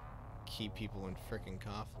to keep people in frickin'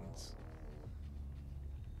 coffins.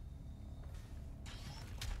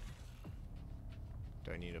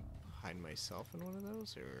 Do I need to hide myself in one of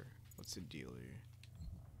those, or what's the deal here?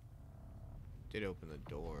 Did open the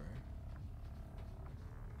door.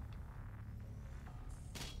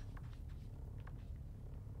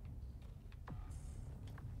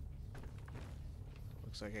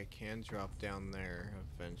 Looks like I can drop down there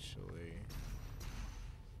eventually,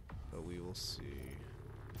 but we will see.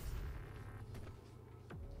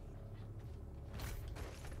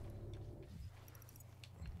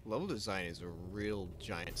 Level design is a real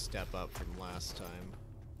giant step up from last time.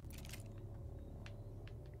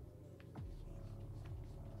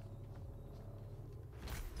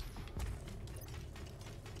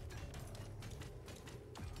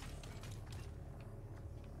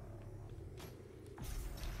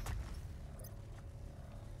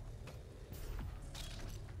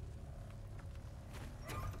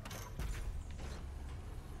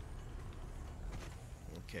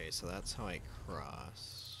 Okay, so that's how I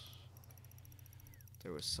cross.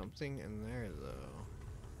 There was something in there, though.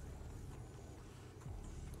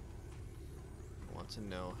 I want to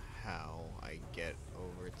know how I get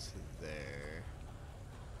over to there.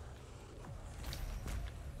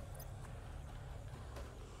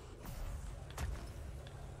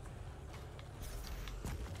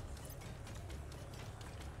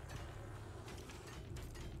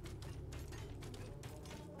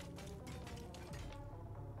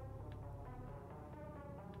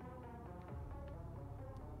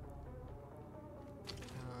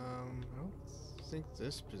 I think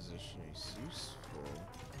this position is useful.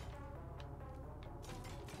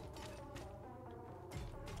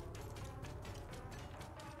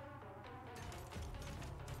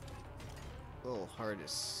 A little hard to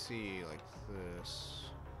see like this.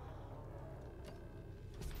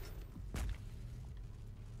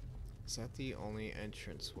 Is that the only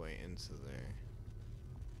entranceway into there?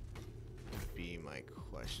 Would be my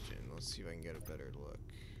question. Let's see if I can get a better look.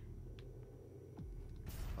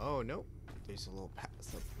 Oh, nope. There's a little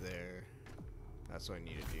path up there. That's what I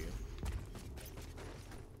need to do.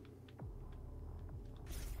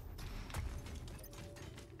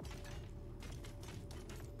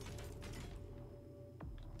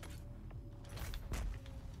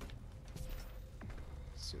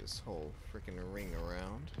 Let's do this whole freaking ring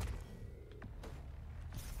around.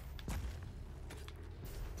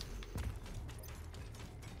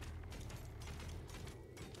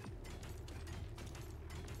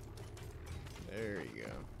 There you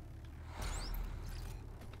go.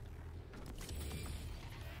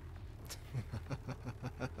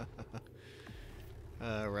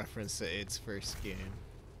 Reference to its first game.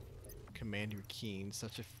 Commander Keen,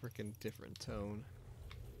 such a freaking different tone.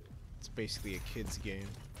 It's basically a kid's game.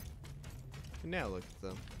 And now look at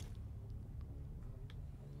them.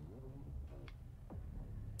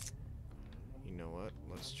 You know what?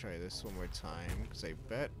 Let's try this one more time, because I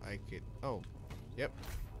bet I could... Oh, yep.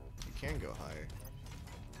 You can go higher.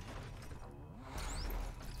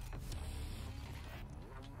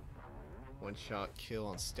 One shot kill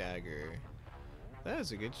on stagger. That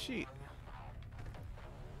is a good cheat.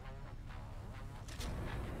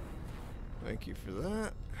 Thank you for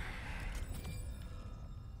that.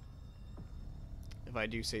 If I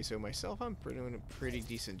do say so myself, I'm doing a pretty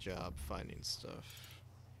decent job finding stuff.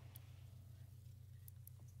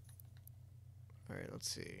 Alright, let's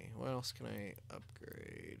see. What else can I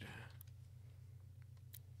upgrade?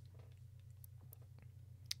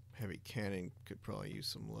 Heavy cannon could probably use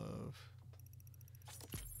some love.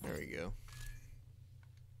 There we go.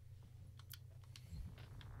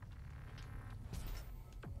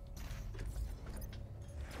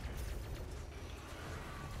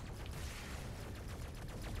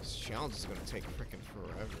 challenge is gonna take freaking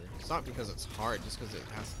forever. It's not because it's hard, just because it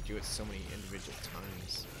has to do it so many individual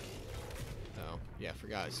times. Oh, yeah, I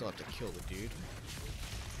forgot. I still have to kill the dude.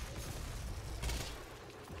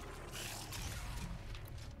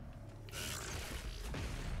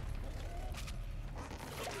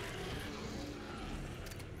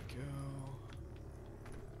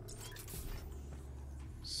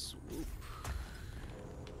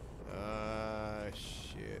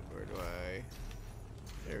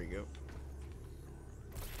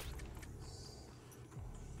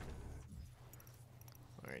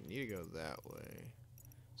 Need to go that way.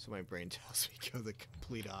 So my brain tells me to go the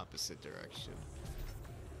complete opposite direction.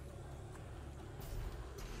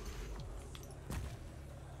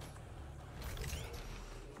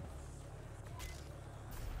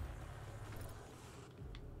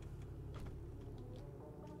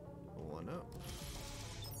 One up.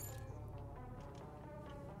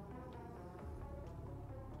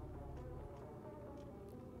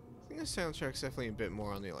 I think the soundtrack's definitely a bit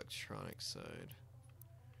more on the electronic side.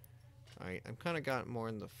 I'm kind of got more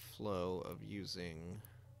in the flow of using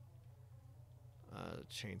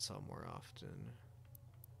chainsaw more often.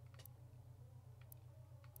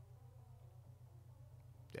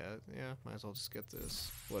 Yeah, might as well just get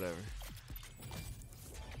this. Whatever.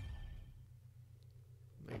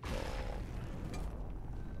 Make ball.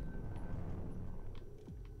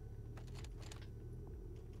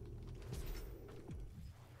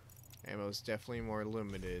 Ammo's definitely more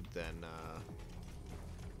limited than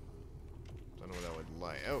I don't know what I would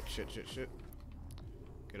like. Oh, shit.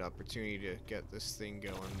 Good opportunity to get this thing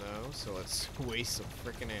going, though. So let's waste some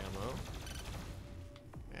frickin' ammo.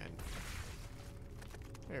 And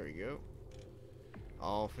there we go.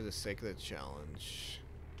 All for the sake of the challenge.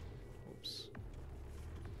 Oops.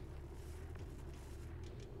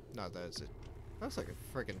 Not that it's a... That's like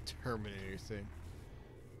a frickin' Terminator thing.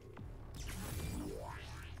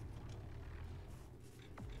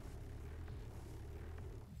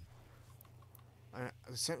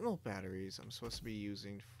 The Sentinel batteries I'm supposed to be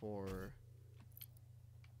using for...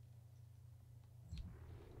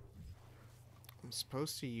 I'm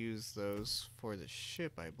supposed to use those for the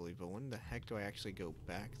ship, I believe, but when the heck do I actually go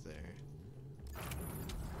back there?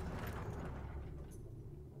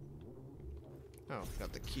 Oh,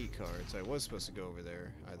 got the key cards. I was supposed to go over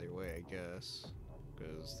there either way, I guess.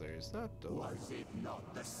 Because there's that door. Was it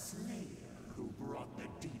not the Slayer who brought the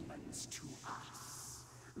demons to us?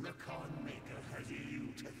 The Conmaker has you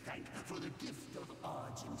to thank for the gift of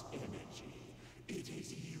Argent energy. It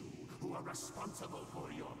is you who are responsible for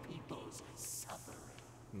your people's suffering.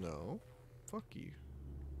 No. Fuck you.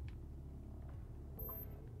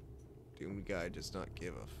 Doom Guy does not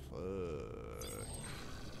give a fuck.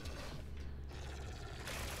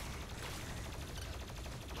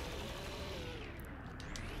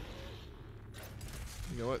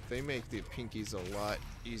 You know what? They make the pinkies a lot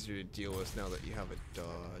easier to deal with now that you have a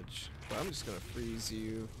dodge. But I'm just gonna freeze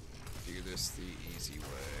you. Do this the easy way.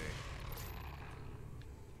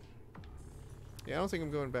 Yeah, I don't think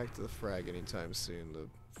I'm going back to the frag anytime soon. The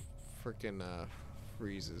frickin'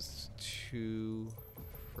 freeze is too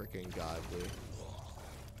frickin' godly.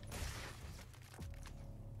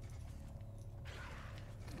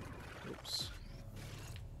 Oops.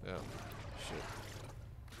 Oh, shit.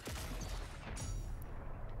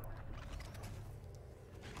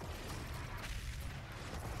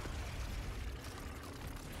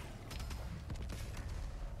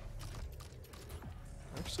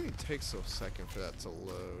 Actually, it takes a second for that to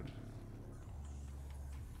load.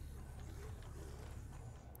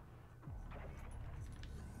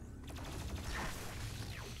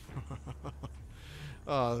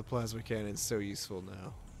 Oh, the plasma cannon's so useful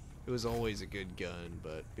now. It was always a good gun,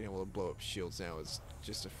 but being able to blow up shields now is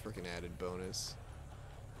just a freaking added bonus.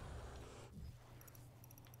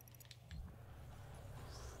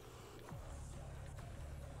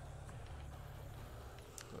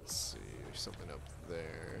 Let's see, there's something up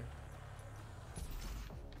there.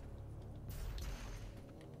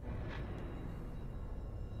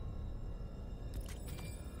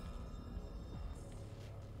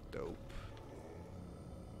 Dope.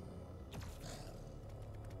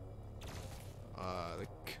 The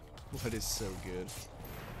blood is so good.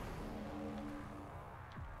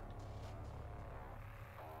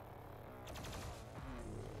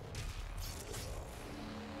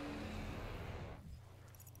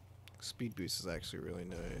 Speed boost is actually really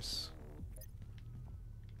nice.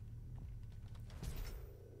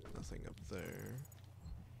 Nothing up there.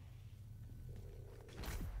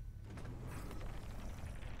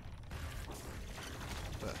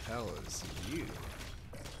 The hell is you?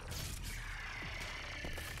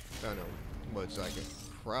 I don't know much I can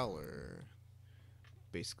Prowler.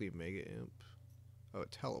 Basically a Mega Imp. Oh,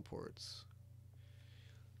 it teleports.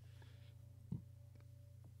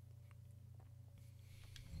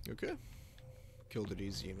 Okay. Killed it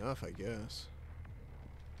easy enough, I guess.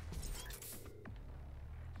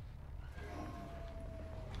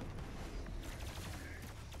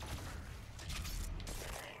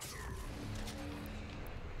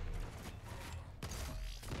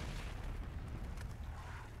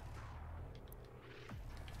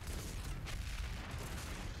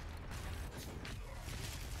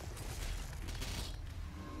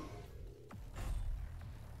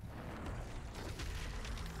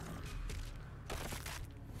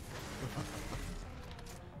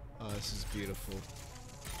 Oh, this is beautiful.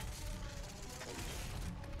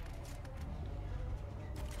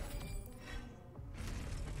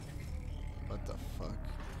 What the fuck?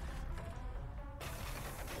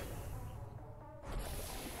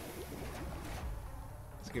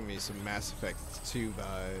 It's giving me some Mass Effect 2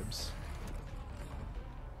 vibes.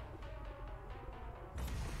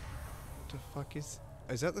 What the fuck is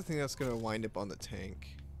that the thing that's gonna wind up on the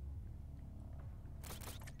tank?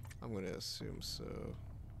 I'm gonna assume so.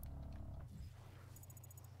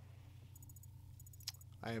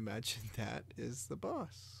 I imagine that is the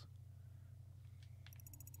boss.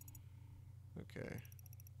 Okay.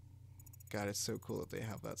 God, it's so cool that they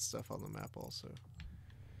have that stuff on the map also.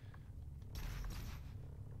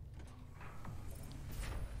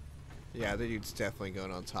 Yeah, the dude's definitely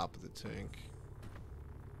going on top of the tank.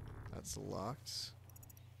 That's locked.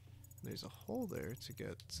 There's a hole there to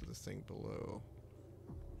get to the thing below.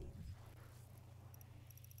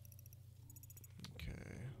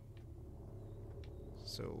 Okay.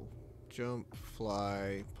 So, jump,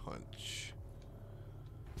 fly, punch.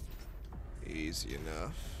 Easy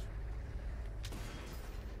enough.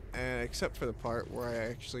 And except for the part where I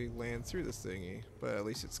actually land through this thingy. But at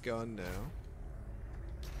least it's gone now.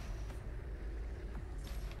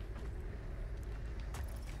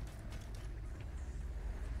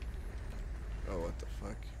 Oh, what the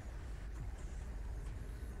fuck?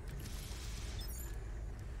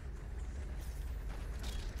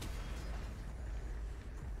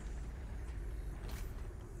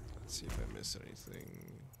 Let's see if I miss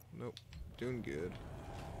anything. Nope. Doing good.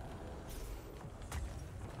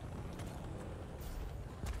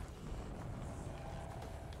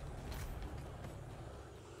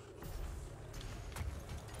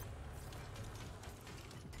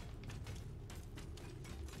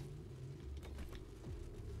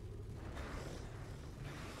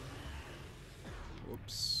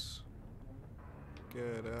 Whoops.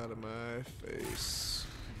 Get out of my face.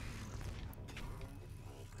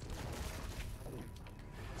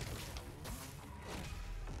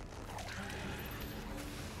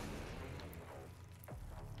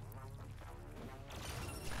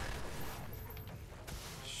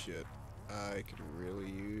 Shit. I could really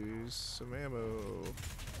use some ammo.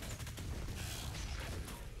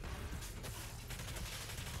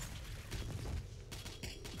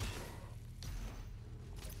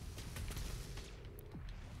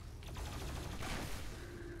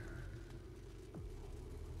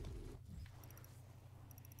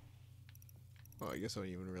 Well, I guess I don't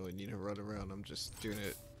even really need to run around. I'm just doing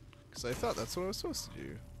it because I thought that's what I was supposed to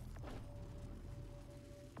do.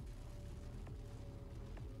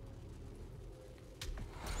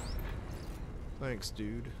 Thanks,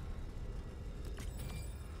 dude.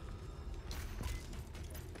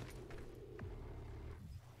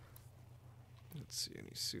 Let's see, any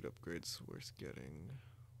suit upgrades worth getting?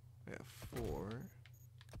 I have 4.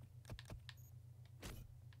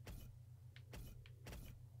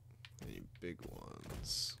 Any big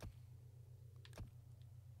ones?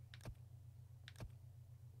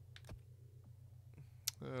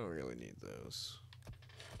 I don't really need those.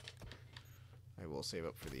 I will save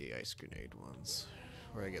up for the ice grenade ones.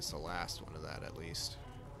 Or I guess the last one of that at least.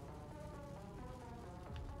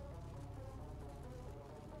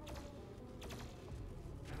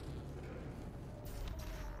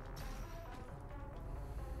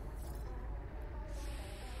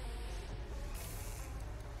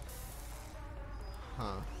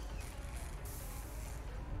 Huh.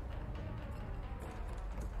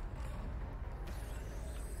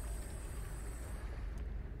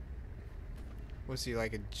 Was he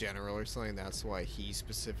like a general or something? That's why he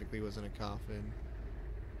specifically was in a coffin?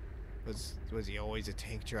 Was he always a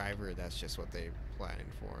tank driver? That's just what they're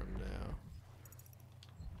planning for him now.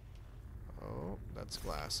 Oh, that's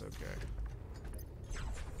glass, okay.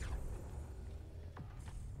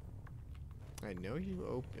 I know you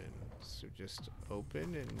open, so just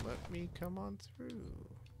open and let me come on through.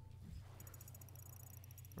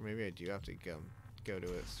 Or maybe I do have to go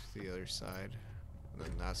to it through the other side. And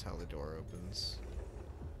then that's how the door opens.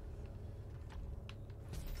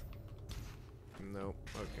 Nope.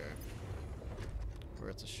 Okay. We're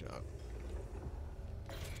at the shop.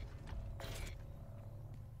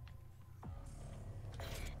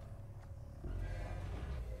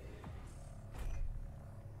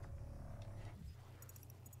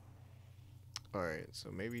 Alright, so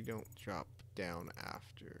maybe don't drop down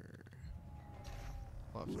after.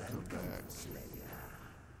 I'll have to come back.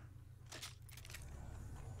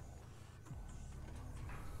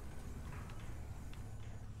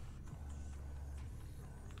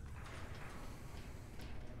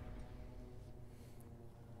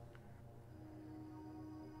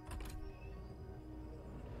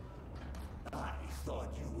 I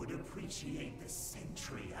thought you would appreciate the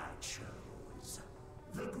sentry I chose.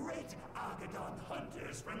 The great Argadon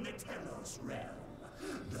hunters from the Telos realm,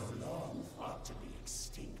 though long thought to be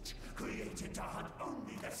extinct, created to hunt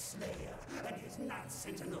only the Slayer and his Night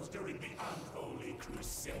Sentinels during the Unholy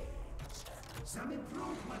Crusades. Some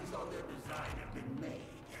improvements on their design have been made.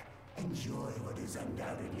 Enjoy what is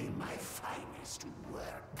undoubtedly my finest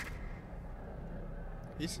work.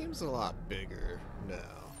 He seems a lot bigger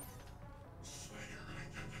now.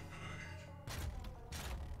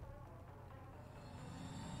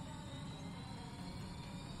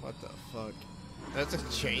 What the fuck? That's a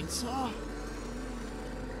chainsaw?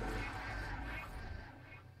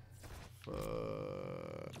 Fuck.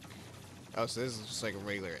 Oh, so this is just like a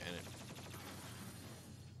regular enemy.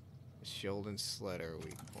 Shield and sled are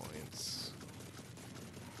weak points.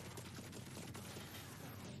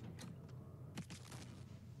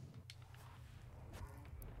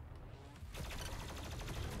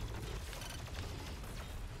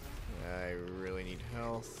 I really need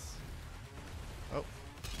health. Oh.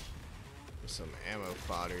 There's some ammo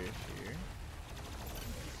fodder here.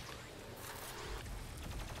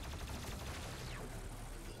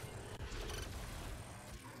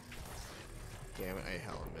 Damn it, I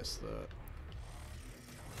hella missed that.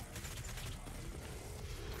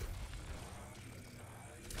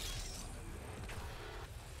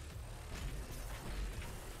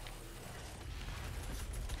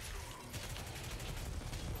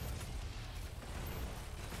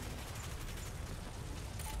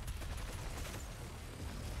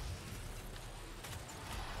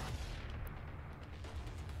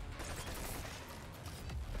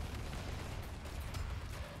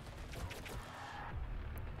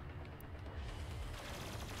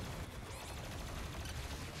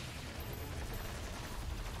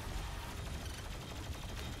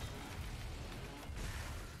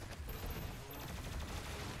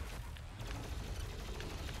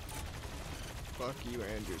 Fuck you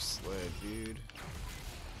and your sled, dude.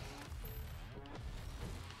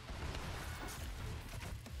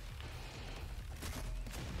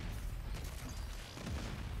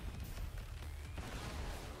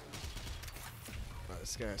 Wow,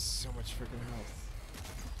 this guy has so much freaking health.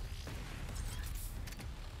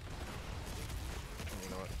 You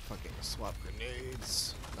know what? Fucking swap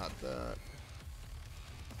grenades. Not that.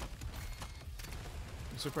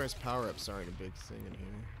 I'm surprised power-ups aren't a big thing in here.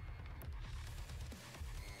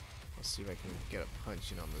 Let's see if I can get a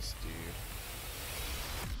punch in on this dude.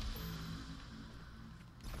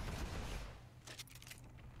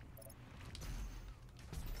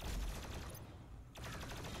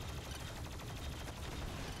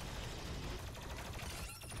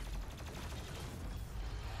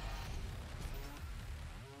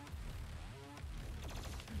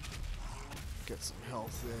 Get some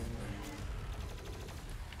health in.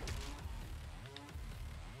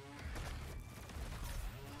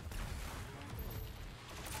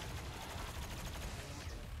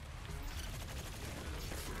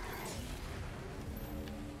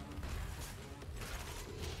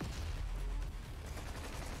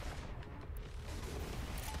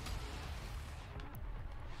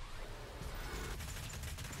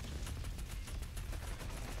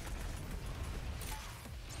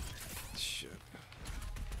 Shit.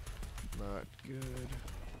 Not good.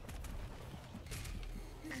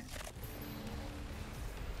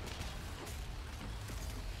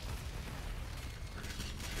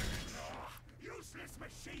 Useless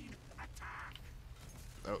machine, attack!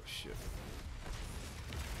 Oh shit.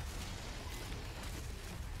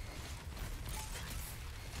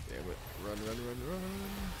 Damn it. Run, run, run, run.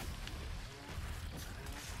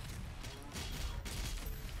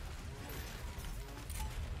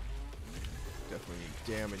 Definitely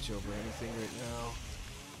need damage over anything right now.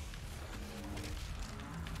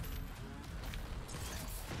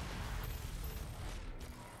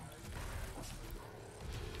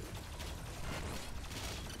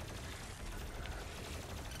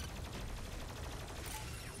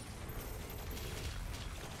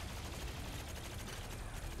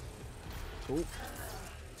 Oh.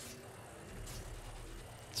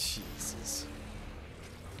 Jesus.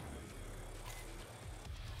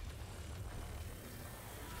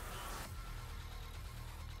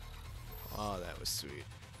 Oh, that was sweet.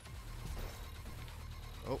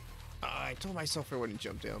 Oh, I told myself I wouldn't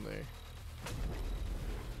jump down there.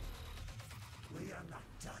 We are not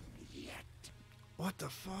done yet. What the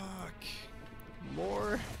fuck?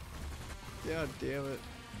 More? God damn it.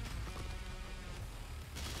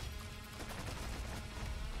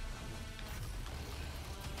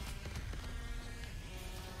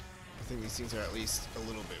 I think these things are at least a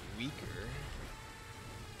little bit weaker.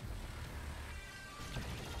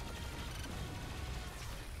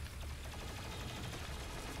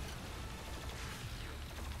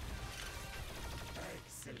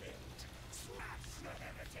 Excellent. Smash the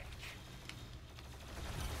heretic.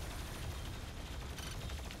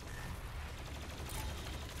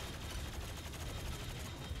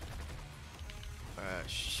 Ah,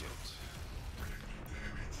 shit.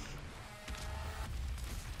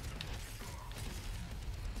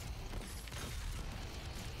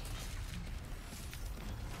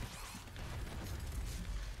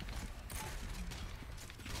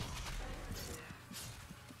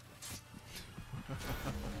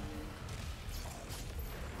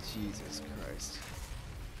 Jesus Christ.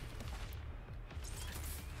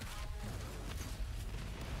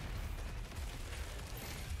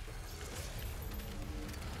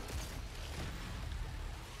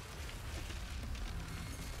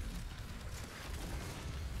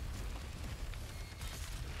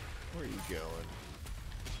 Where are you going?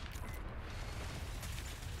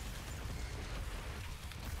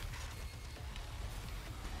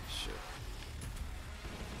 Shit.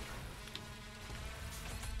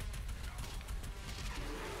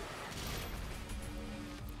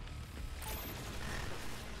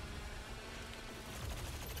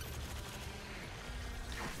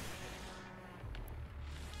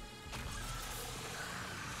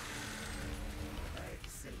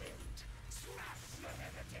 Excellent. Smash the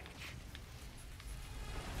heretic.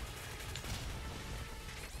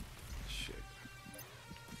 Shit.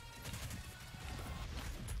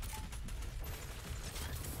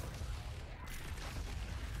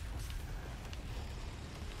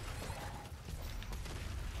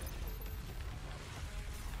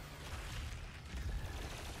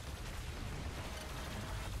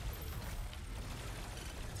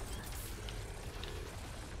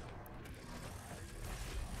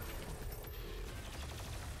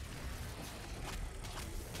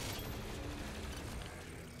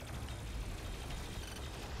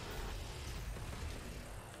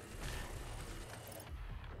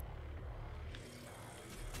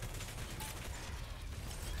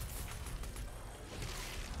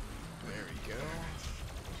 There we go.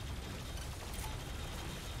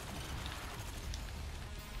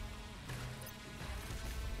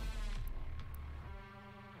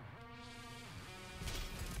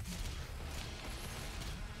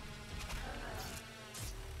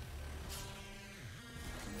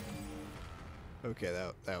 Okay,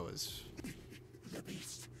 that was The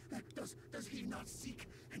beast. Does he not seek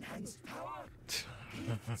enhanced power?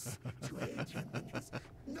 Gifts to aid him in his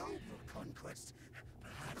noble conquest.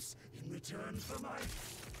 Perhaps in return for my...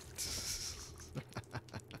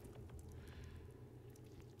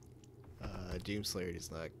 Doomslayer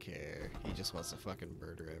does not care. He just wants to fucking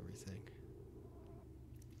murder everything.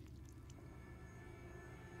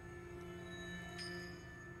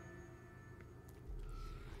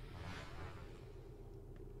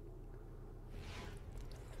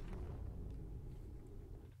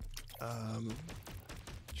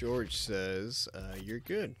 George says, you're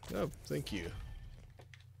good. Oh, thank you.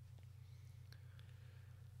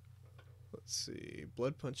 Let's see.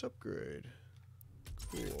 Blood Punch upgrade.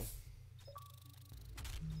 Cool.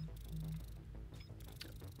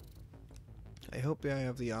 I hope I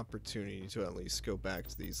have the opportunity to at least go back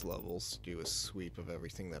to these levels, do a sweep of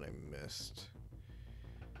everything that I missed.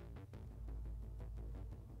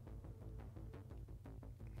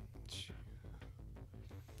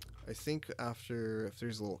 I think after, if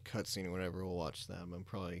there's a little cutscene or whatever, we'll watch them. I'm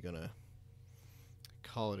probably gonna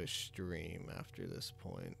call it a stream after this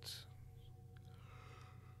point.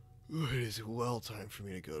 Ooh, it is well time for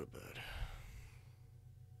me to go to bed.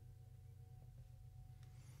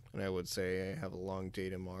 And I would say I have a long day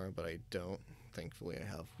tomorrow, but I don't. Thankfully, I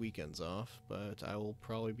have weekends off, but I will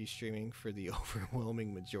probably be streaming for the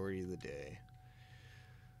overwhelming majority of the day.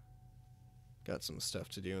 Got some stuff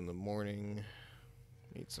to do in the morning.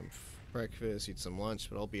 Eat some breakfast, eat some lunch,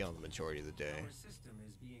 but I'll be on the majority of the day. Our system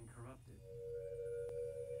is being corrupted.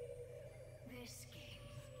 This game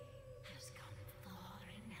has come far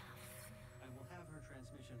enough. I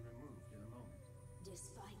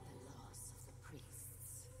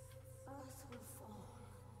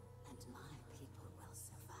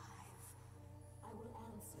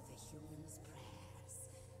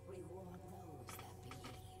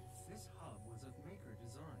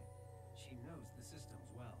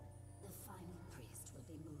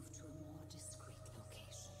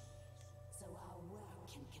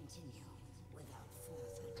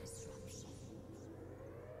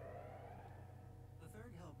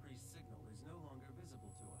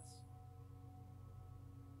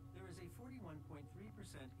 41.3%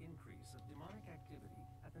 increase of demonic activity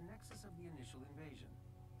at the nexus of the initial invasion.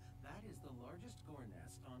 That is the largest gore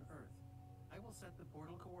nest on Earth. I will set the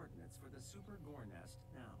portal coordinates for the super gore nest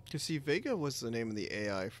now. You see, Vega was the name of the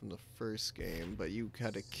AI from the first game, but you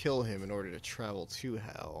had to kill him in order to travel to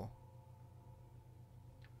Hell.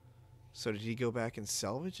 So did he go back and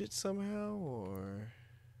salvage it somehow, or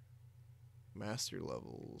master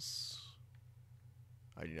levels?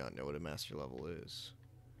 I do not know what a master level is.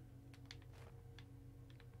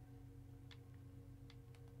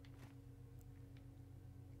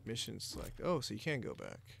 Mission select. Oh, so you can go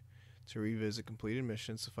back to revisit completed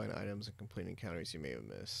missions to find items and complete encounters you may have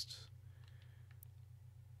missed.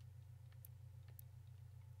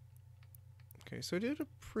 Okay, so I did a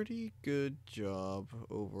pretty good job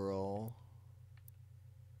overall.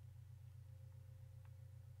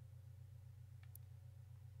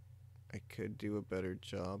 I could do a better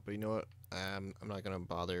job, but you know what? I'm not gonna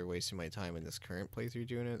bother wasting my time in this current playthrough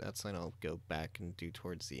doing it. That's something I'll go back and do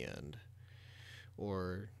towards the end,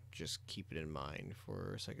 or just keep it in mind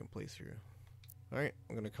for a second playthrough. Alright,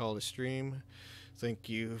 I'm gonna call it a stream. Thank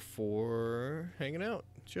you for hanging out,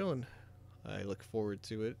 chilling. I look forward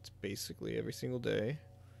to it basically every single day,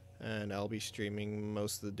 and I'll be streaming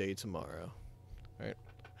most of the day tomorrow. Alright,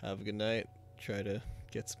 have a good night. Try to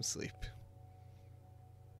get some sleep.